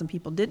 3,000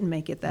 people didn't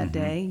make it that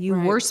day. You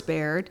Right. were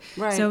spared.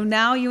 Right. So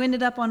now you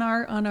ended up on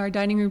our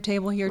dining room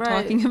table here Right.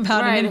 talking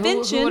about Right. an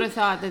invention. Who would have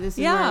thought that this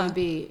is where I would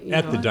be?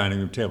 At the dining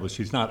room table.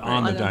 She's not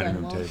on the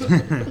dining room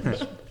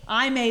table.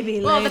 I may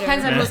be Well, later. it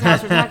depends on whose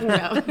house we're talking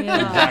about.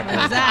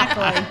 Yeah,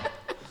 exactly.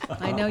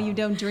 I know you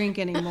don't drink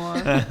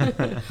anymore.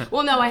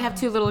 Well, no, I have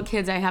 2 little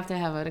kids. I have to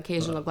have an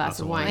occasional glass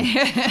of wine.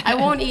 I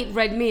won't eat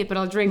red meat, but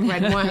I'll drink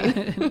red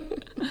wine.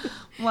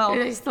 Well,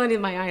 I still need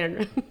my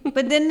iron.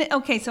 but then,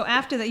 okay, so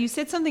after that, you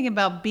said something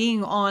about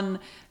being on.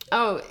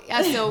 Oh,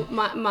 yeah, so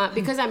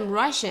because I'm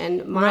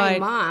Russian, my Right.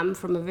 mom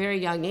from a very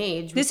young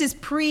age. This is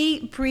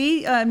pre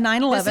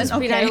 9/11. This is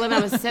pre okay. 9/11. I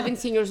was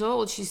 17 years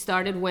old. She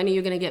started, when are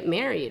you going to get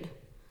married?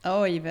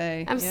 Oh, you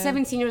may. I'm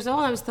 17 years old.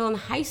 I was still in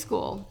high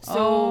school. So,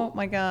 Oh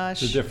my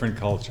gosh. It's a different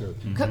culture.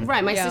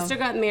 right, my Yeah. sister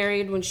got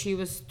married when she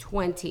was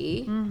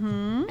 20,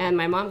 and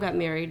my mom got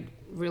married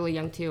really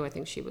young too. I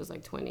think she was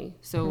like 20.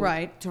 So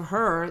Right. to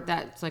her,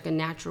 that's like a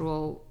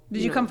natural.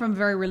 Did you come from a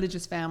very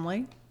religious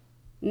family?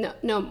 No.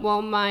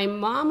 Well, my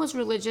mom was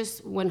religious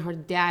when her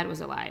dad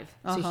was alive.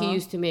 So he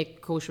used to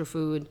make kosher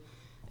food,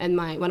 and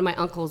one of my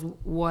uncles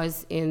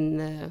was in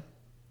the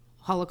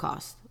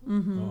Holocaust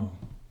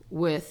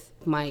with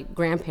my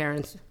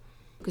grandparents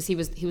because he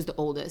was the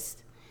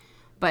oldest.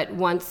 But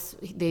once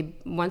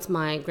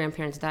my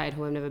grandparents died,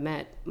 who I've never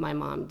met, my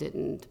mom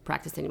didn't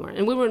practice anymore.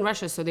 And we were in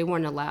Russia, so they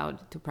weren't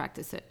allowed to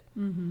practice it.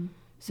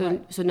 So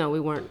no, we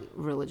weren't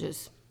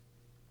religious.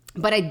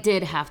 But I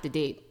did have to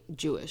date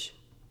Jewish,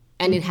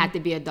 and it had to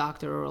be a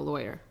doctor or a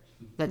lawyer.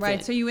 That's Right.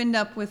 it. So you end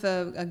up with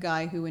a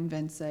guy who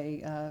invents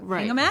a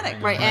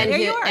Hang-O-Matic. Right, There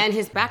you are. and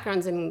his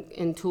background's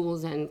in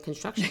tools and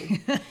construction.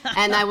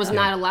 And I was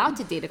not allowed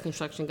to date a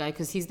construction guy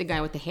because he's the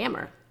guy with the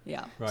hammer.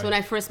 Yeah. Right. So when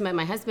I first met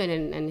my husband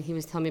and he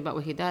was telling me about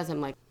what he does,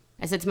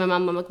 I said to my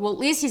mom, I'm like, well, at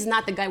least he's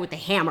not the guy with the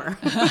hammer.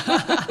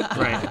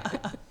 Right.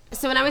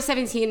 So when I was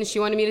 17, she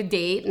wanted me to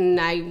date, and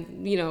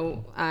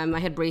I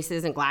had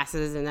braces and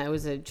glasses, and I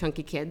was a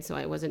chunky kid, so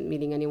I wasn't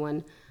meeting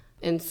anyone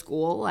in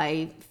school.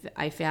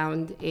 I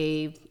found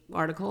a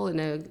article in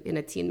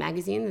a teen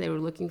magazine. They were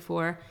looking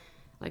for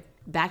like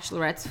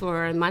bachelorettes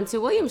for a Monty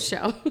Williams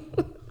show.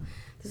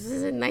 This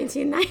is in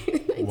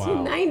 1990.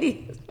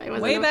 Wow.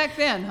 Way back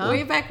then, huh?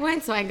 Way back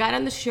when. So I got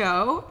on the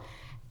show,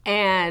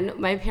 and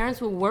my parents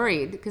were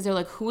worried because they're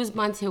like, "Who is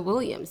Monty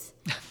Williams,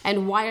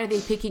 and why are they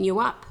picking you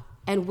up,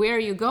 and where are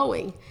you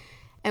going?"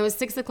 And it was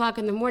 6:00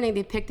 in the morning.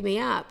 They picked me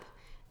up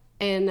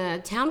in a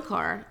town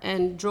car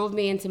and drove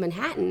me into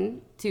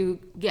Manhattan to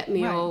get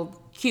me Right.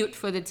 all cute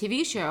for the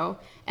TV show.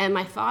 And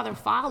my father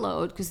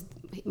followed because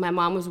my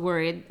mom was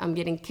worried I'm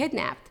getting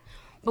kidnapped.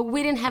 But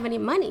we didn't have any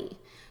money.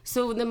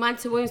 So when the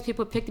Monty Williams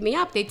people picked me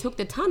up, they took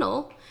the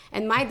tunnel,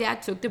 and my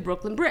dad took the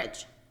Brooklyn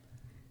Bridge.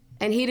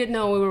 And he didn't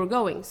know where we were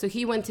going. So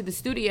he went to the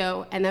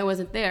studio, and I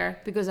wasn't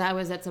there because I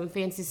was at some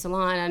fancy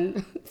salon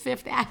on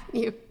Fifth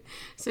Avenue.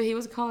 So he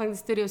was calling the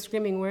studio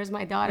screaming, "Where's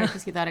my daughter?"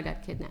 because he thought I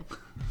got kidnapped.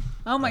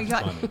 Oh my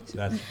God. Funny.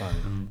 That's funny.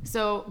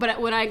 So,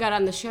 but when I got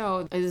on the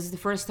show, it was the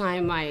first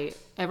time I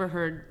ever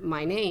heard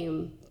my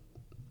name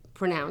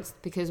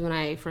pronounced, because when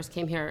I first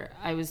came here,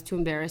 I was too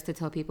embarrassed to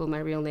tell people my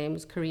real name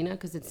was Karina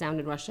because it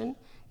sounded Russian,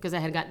 because I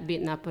had gotten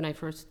beaten up when I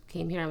first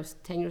came here. I was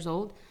 10 years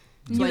old.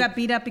 You got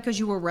beat up because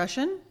you were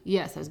Russian?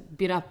 Yes, I was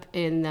beat up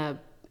in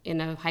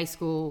a high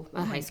school,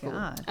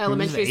 God.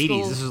 elementary This is the 80s.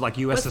 school. This is like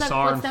What's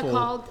USSR that in full.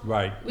 called?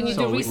 Right. When you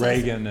so do recess.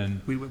 Reagan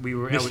and We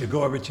were Mr.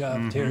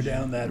 Gorbachev tear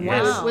down that wall.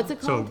 Wow. What's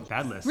it so called?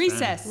 bad list.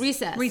 Recess.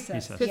 Recess.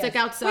 Recess. So it's like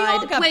Yes. outside. We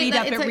all got beat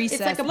up it's at like, recess.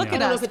 It's like a, Look I at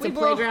don't know us. if it's a We've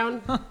all-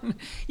 playground.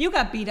 You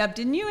got beat up,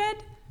 didn't you, Ed?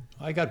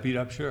 I got beat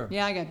up, sure.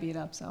 Yeah, I got beat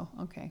up, so,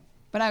 okay.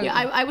 But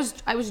I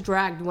was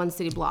dragged one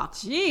city block.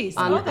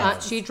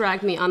 Jeez. She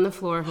dragged me on the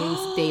floor. Her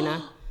name's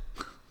Dana.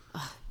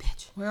 Oh,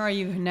 bitch. Where are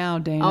you now,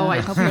 Dana? Oh, I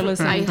hope you're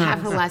listening. I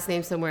have her last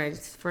name somewhere.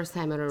 It's the first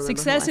time I don't remember.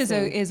 Success her last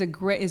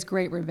name. is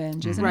great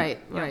revenge, isn't it?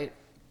 Right.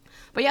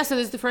 But yeah, so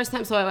this is the first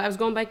time. So I was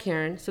going by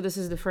Karen. So this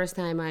is the first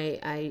time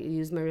I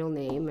used my real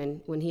name.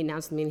 And when he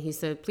announced me, and he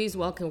said, "Please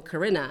welcome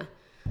Karina,"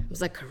 I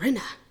was like,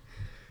 Karina.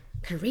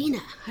 How do you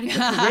get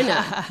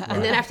Karina?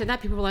 And then after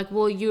that, people were like,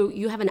 well,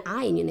 you have an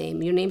I in your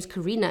name. Your name's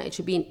Karina. It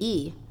should be an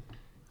E.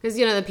 Because,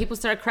 the people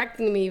started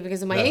correcting me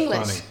because of my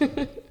English.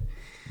 Funny.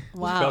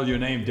 Wow. Spell your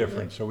name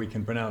different so we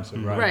can pronounce it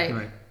right.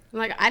 Right. I'm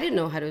like, I didn't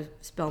know how to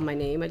spell my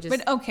name.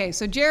 But okay,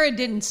 so Jared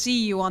didn't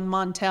see you on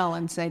Montel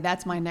and say,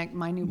 that's my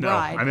new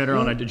bride. No, I met her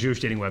on a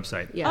Jewish dating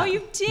website. Yeah. Oh, you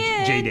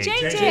did?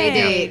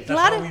 J-Date. That's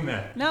how we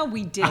met. No,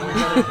 we didn't. We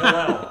met at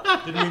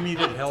Hillel. Didn't we meet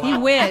at Hillel?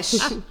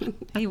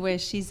 He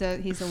wish. He's a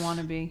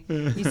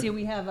wannabe. You see,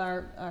 we have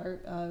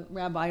our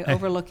rabbi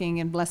overlooking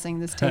and blessing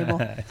this table.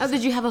 Oh,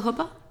 did you have a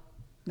chuppah?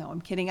 No,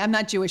 I'm kidding. I'm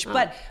not Jewish,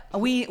 but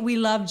we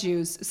love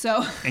Jews.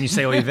 So and you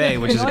say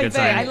oive, which is a good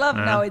sign. I love.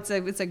 No, it's a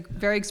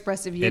very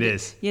expressive Yiddish. It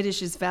is.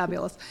 Yiddish is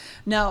fabulous.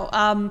 No,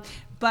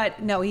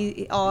 but no,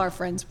 all our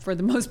friends for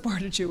the most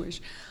part are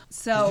Jewish.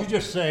 So did you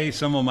just say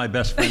some of my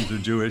best friends are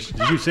Jewish?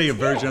 Did you say a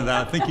version of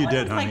that? I think you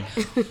did, honey. I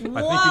think you did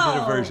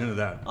a version of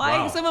that.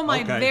 Wow. Some of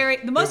my let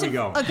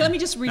me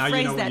just rephrase now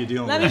you know that. What you're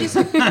dealing let with. me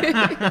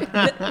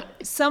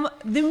just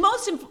the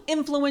most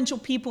influential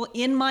people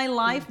in my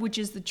life, which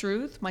is the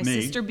truth. My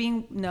sister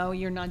being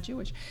you're not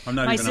Jewish. I'm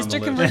not my even sister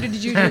on the converted to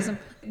Judaism.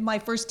 My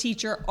first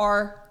teacher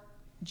are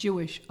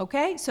Jewish.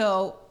 Okay,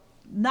 so.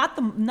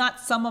 Not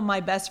some of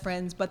my best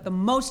friends, but the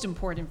most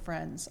important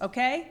friends.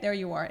 Okay, there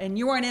you are, and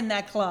you weren't in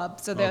that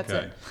club, so that's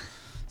it.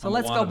 So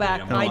let's go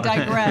back. I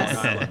digress.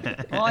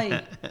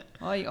 Oi.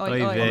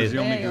 I was the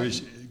only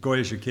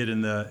Goyish kid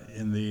in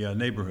the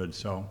neighborhood,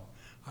 so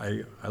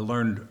I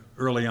learned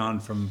early on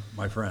from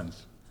my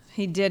friends.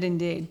 He did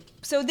indeed.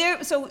 So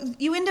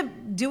you end up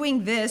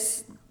doing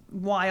this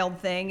wild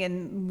thing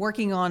and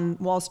working on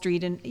Wall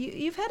Street, and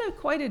you've had a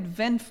quite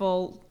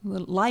eventful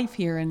life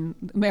here in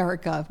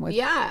America.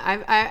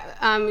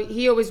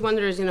 He always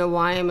wonders,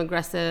 why I'm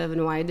aggressive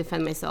and why I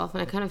defend myself,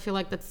 and I kind of feel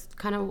like that's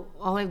kind of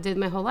all I did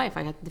my whole life.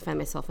 I had to defend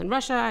myself in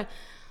Russia.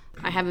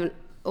 I have an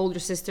older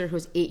sister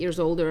who's 8 years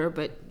older,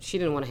 but she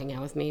didn't want to hang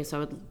out with me, so I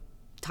would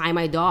tie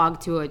my dog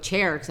to a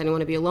chair because I didn't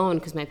want to be alone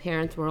because my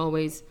parents were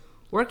always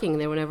working.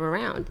 They were never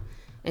around,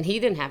 and he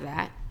didn't have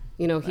that.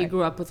 He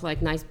grew up with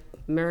like nice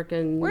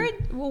American. Where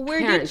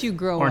did you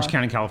grow up? Orange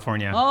County,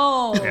 California.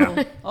 Oh,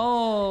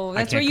 yeah.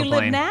 That's where you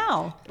live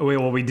now.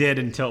 We did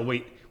until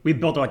we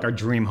built like our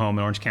dream home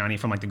in Orange County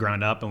from like the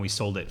ground up, and we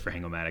sold it for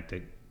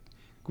Hang-O-Matic.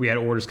 We had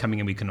orders coming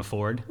in we couldn't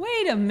afford.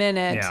 Wait a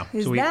minute. Yeah.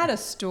 Is that a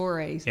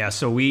story? Yeah.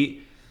 So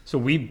we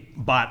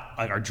bought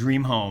like our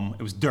dream home.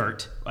 It was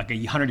dirt, like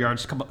 100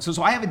 yards.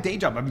 So I have a day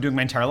job. I've been doing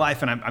my entire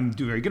life, and I'm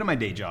doing very good at my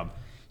day job.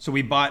 So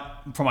we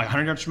bought from like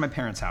 100 yards from my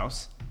parents'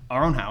 house,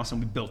 our own house,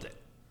 and we built it.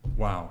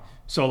 Wow.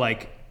 So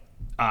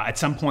at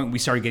some point we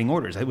started getting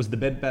orders. It was the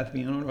Bed Bath &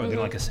 Beyond order. They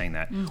don't like us saying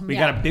that. Mm-hmm. We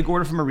got a big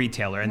order from a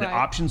retailer, and the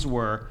options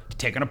were to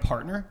take on a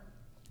partner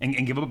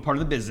and give up a part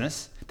of the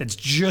business that's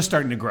just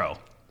starting to grow.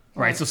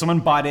 Right. So someone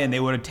bought in, they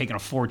would have taken a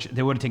fortune.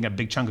 They would have taken a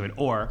big chunk of it,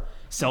 or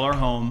sell our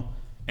home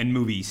and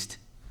move east.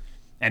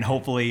 And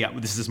hopefully,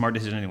 this is a smart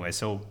decision anyway.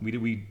 So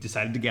we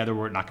decided together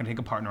we're not going to take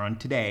a partner on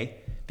today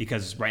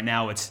because right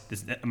now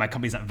my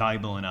company's not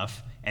valuable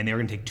enough, and they're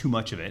going to take too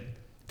much of it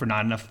for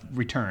not enough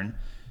return.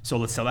 So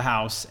let's sell the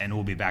house, and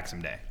we'll be back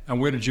someday. And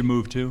where did you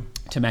move to?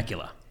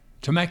 Temecula.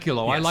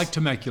 Temecula. Yes. I like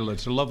Temecula.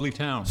 It's a lovely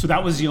town. So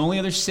that was the only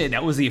other city.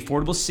 That was the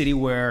affordable city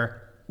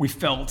where we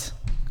felt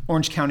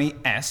Orange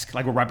County-esque,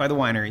 like we're right by the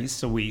wineries.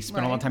 So we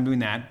spent a lot of time doing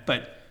that.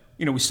 But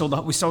we sold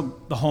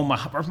the home.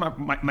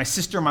 My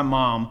sister and my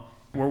mom,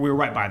 we were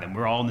right by them. We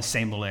were all in the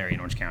same little area in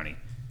Orange County.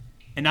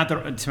 And not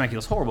that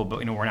Temecula's horrible, but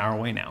we're an hour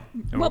away now.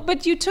 Well,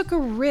 but you took a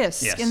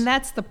risk, yes. And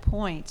that's the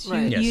point.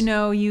 Right.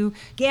 You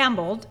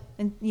gambled.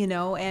 And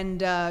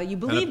you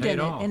believed in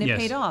it, and it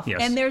paid off.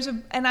 Yes.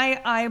 And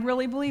I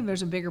really believe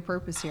there's a bigger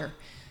purpose here.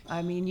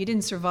 I mean, you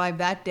didn't survive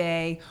that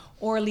day,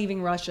 or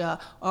leaving Russia,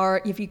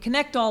 or if you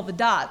connect all the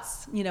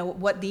dots,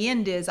 what the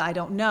end is, I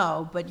don't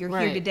know. But you're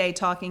here today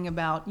talking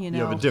about, you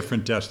have a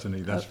different destiny.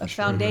 That's for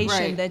sure. A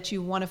foundation that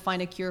you want to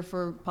find a cure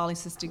for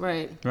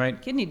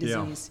polycystic kidney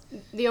disease. Yeah.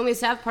 The only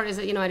sad part is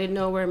that I didn't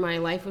know where my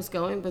life was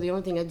going, but the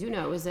only thing I do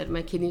know is that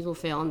my kidneys will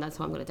fail, and that's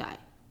how I'm going to die.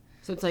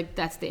 So it's like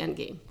that's the end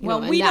game.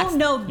 Well, we don't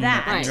know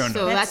that. Right.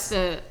 So that's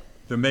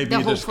there may be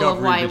a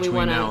discovery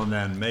between now and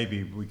then.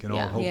 Maybe we can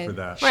all hope for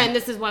that. Right, and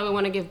this is why we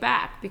want to give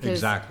back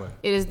because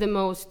it is the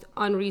most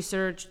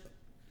unresearched,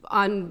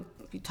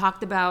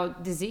 talked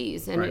about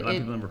disease, and a lot of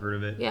people never heard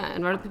of it. Yeah,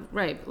 and a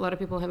lot of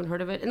people haven't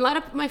heard of it, and a lot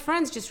of my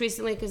friends just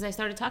recently, because I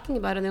started talking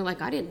about it, and they're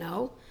like, I didn't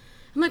know.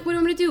 I'm like, what am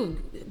I going to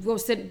do? Go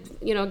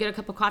sit, get a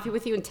cup of coffee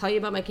with you and tell you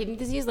about my kidney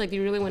disease? Like, do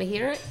you really want to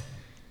hear it?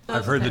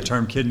 I've heard the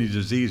term kidney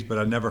disease, but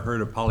I've never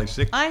heard of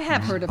polycystic. I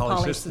have heard of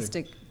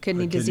polycystic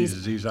kidney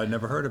disease. I'd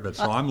never heard of it,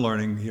 so I'm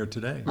learning here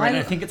today. Right, and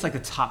I think it's like the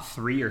top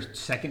 3 or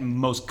second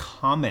most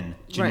common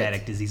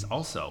genetic disease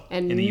also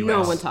in the U.S.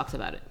 And no one talks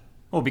about it.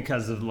 Well,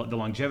 because of the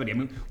longevity. I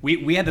mean,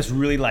 we had this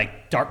really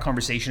dark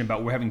conversation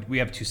about we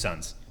have 2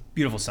 sons,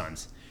 beautiful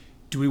sons.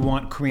 Do we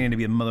want Karina to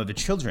be the mother of the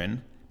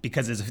children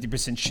because there's a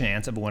 50%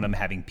 chance of one of them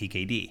having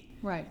PKD?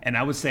 Right. And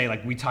I would say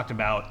we talked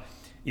about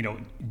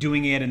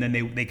doing it, and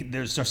then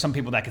there's some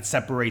people that could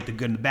separate the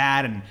good and the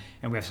bad, and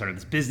we have started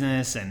this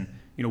business, and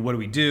what do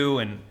we do,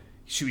 and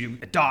should we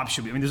adopt?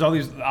 There's all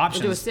these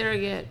options. Or do a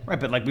surrogate. Right,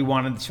 but we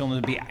wanted the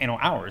children to be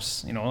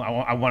ours.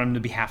 I want them to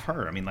be half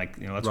her.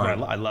 That's right.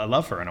 what I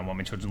love her, and I want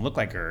my children to look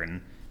like her,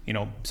 and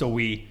so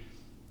we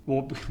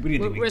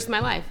didn't Risk my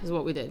life is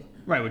what we did.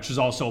 Right, which is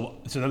also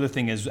the other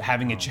thing is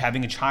having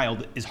a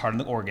child is hard on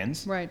the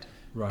organs. Right.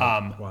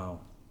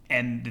 Wow.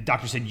 And the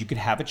doctor said you could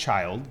have a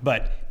child,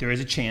 but there is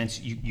a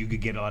chance you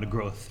could get a lot of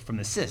growth from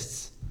the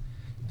cysts.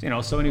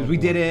 So anyways, we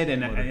did it,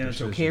 and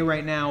it's okay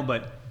right now.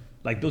 But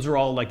those are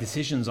all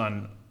decisions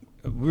on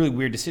really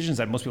weird decisions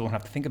that most people don't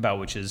have to think about.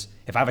 Which is,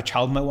 if I have a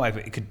child with my wife,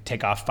 it could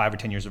take off 5 or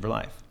 10 years of her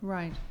life.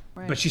 Right.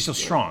 But she's so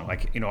strong.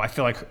 I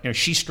feel like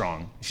she's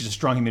strong. She's a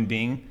strong human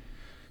being.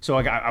 So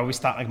I always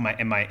thought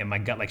in my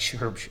gut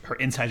her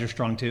insides are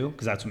strong too,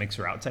 because that's what makes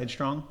her outside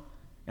strong.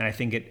 And I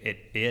think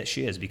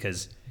she is,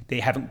 because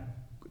they haven't.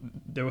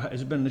 There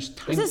has been this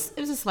tiny. It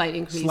was a slight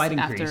increase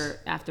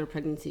after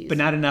pregnancies, but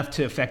not enough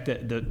to affect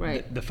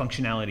the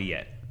functionality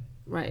yet.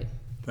 Right.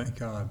 Thank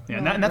God. Yeah,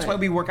 and that's why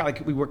we work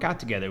out. We work out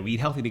together. We eat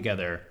healthy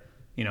together.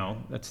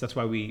 That's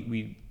why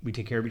we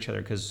take care of each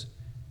other, because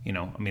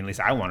at least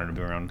I want her to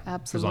be around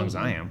for as long as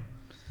I am.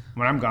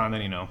 When I'm gone,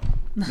 then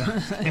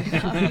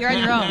you're on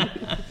your own.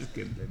 Just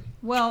kidding, baby.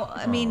 Well,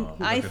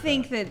 I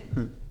think that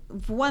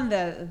one,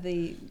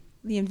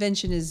 the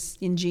invention is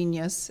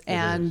ingenious,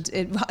 and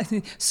it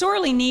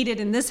sorely needed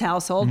in this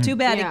household. Mm-hmm. Too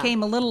bad it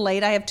came a little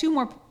late. I have 2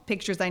 more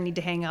pictures I need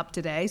to hang up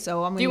today,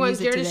 so I'm going to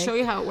use it today. Do you want Jared to show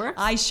you how it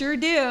works? I sure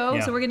do.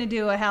 Yeah. So we're going to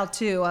do a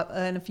how-to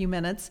in a few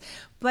minutes.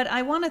 But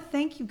I want to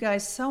thank you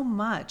guys so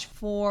much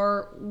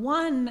for,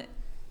 one,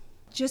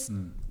 just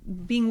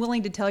being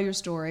willing to tell your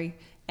story,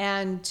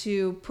 and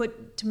to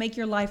make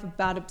your life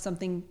about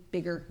something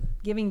bigger,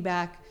 giving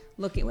back,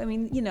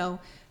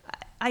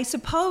 I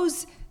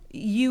suppose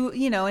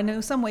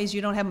in some ways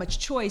you don't have much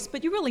choice,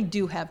 but you really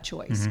do have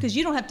choice, because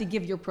you don't have to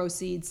give your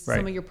proceeds,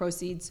 some of your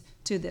proceeds,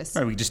 to this.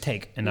 Right, we just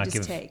take and not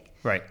give.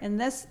 Right. And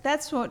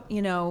that's what,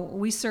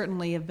 we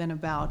certainly have been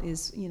about,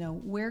 is,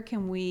 where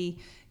can we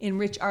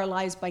enrich our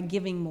lives by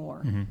giving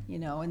more,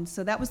 and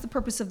so that was the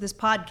purpose of this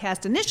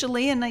podcast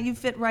initially, and you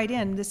fit right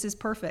in. This is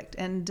perfect.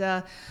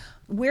 And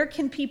where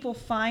can people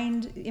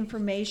find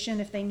information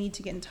if they need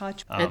to get in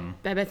touch?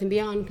 At Bed Bath &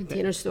 Beyond,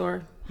 Container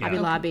Store, Hobby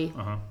Lobby.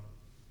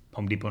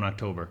 Home Depot in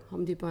October.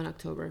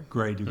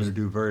 Great. You're going to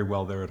do very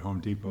well there at Home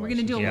Depot. We're going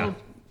to do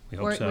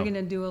we're going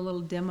to do a little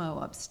demo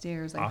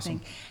upstairs, awesome. I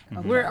think.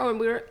 Mm-hmm.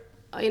 We're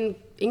in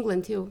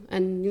England too,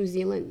 and New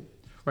Zealand.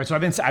 Right. So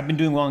I've been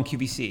doing well in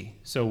QVC.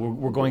 So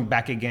we're going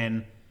back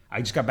again. I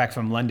just got back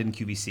from London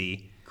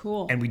QVC.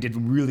 Cool. And we did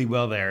really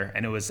well there,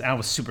 and I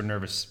was super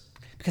nervous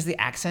because of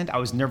the accent. I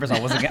was nervous.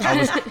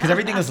 Because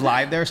everything was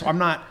live there. So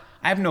I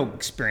have no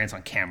experience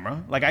on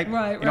camera.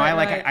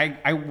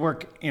 I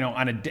work,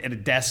 at a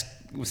desk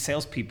with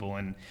salespeople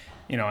and,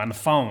 on the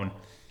phone.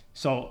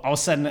 So all of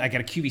a sudden I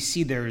get a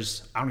QVC,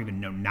 there's, I don't even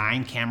know,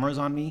 9 cameras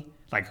on me,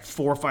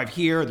 4 or 5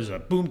 here. There's a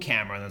boom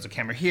camera, and there's a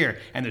camera here,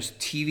 and there's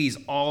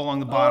TVs all along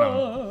the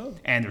bottom,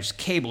 and there's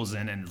cables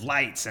and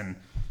lights, and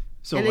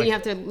so. And then you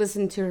have to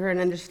listen to her and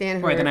understand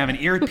her. Right, then I have an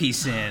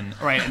earpiece in,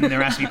 right, and then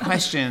they're asking me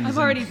questions.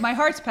 My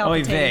heart's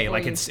palpitating.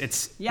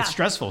 It's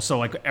stressful.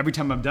 So every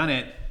time I've done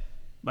it,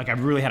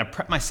 I've really had to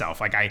prep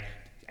myself. I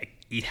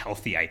eat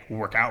healthy. I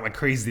work out like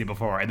crazy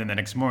before, and then the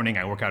next morning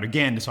I work out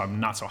again, so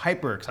I'm not so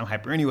hyper, because I'm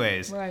hyper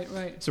anyways. Right.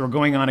 So we're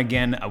going on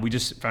again. We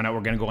just found out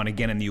we're going to go on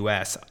again in the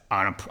U.S.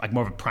 on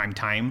more of a prime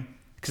time,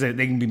 because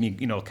they can be,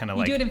 kind of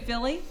You do it in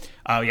Philly?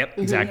 Yep,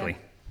 exactly. Yeah.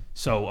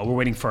 So we're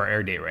waiting for our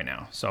air date right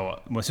now. So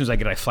as soon as I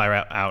get it, I fly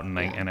out and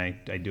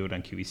I do it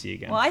on QVC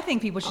again. Well, I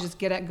think people should just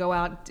go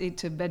out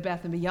to Bed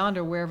Bath & Beyond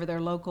or wherever their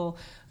local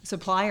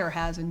supplier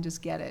has and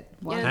just get it.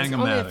 Yeah, it's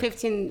only a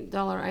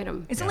 $15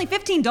 item. It's only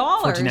 $15?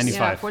 $14.95.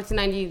 Yeah,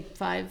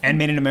 $14.95. And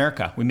made in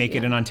America. We make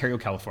it in Ontario,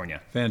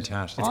 California.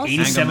 Fantastic.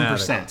 It's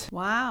 87%.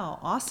 Wow,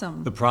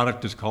 awesome. The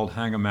product is called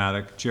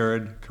Hang-O-Matic.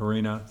 Jared,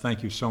 Karina,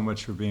 thank you so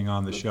much for being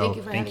on the show. Thank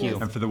you for having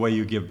us. And for the way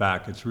you give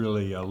back. It's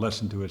really a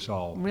lesson to us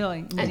all. Really.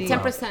 And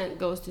 10%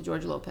 goes to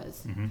George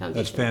Lopez Foundation.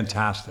 That's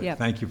fantastic. Yep.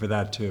 Thank you for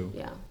that, too.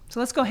 Yeah.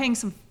 So let's go hang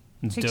some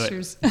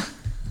pictures.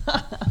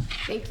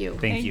 Thank you.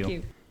 Thank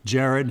you.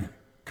 Jared,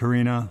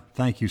 Karina,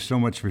 thank you so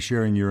much for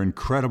sharing your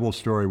incredible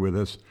story with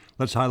us.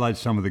 Let's highlight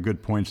some of the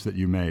good points that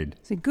you made.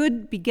 So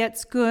good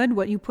begets good.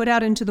 What you put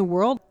out into the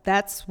world,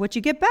 that's what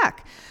you get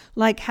back.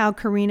 Like how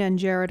Karina and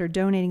Jared are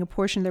donating a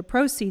portion of their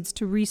proceeds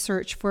to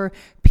research for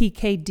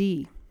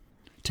PKD.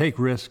 Take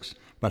risks,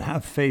 but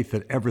have faith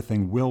that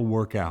everything will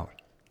work out.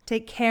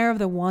 Take care of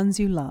the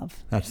ones you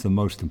love. That's the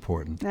most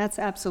important. That's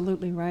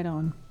absolutely right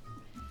on.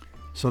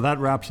 So that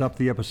wraps up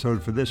the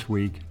episode for this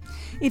week.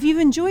 If you've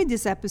enjoyed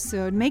this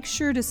episode, make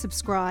sure to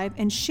subscribe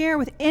and share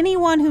with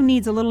anyone who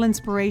needs a little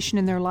inspiration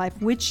in their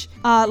life, which,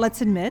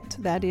 let's admit,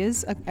 that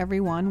is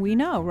everyone we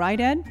know.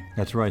 Right, Ed?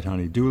 That's right,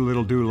 honey. Do a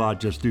little, do a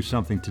lot. Just do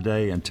something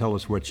today and tell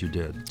us what you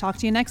did. Talk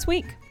to you next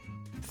week.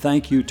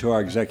 Thank you to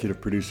our executive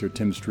producer,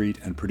 Tim Street,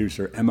 and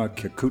producer, Emma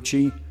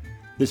Kikuchi.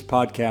 This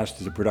podcast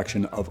is a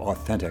production of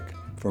Authentic.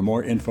 For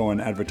more info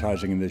and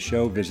advertising in this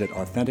show, visit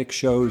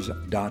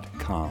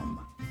AuthenticShows.com.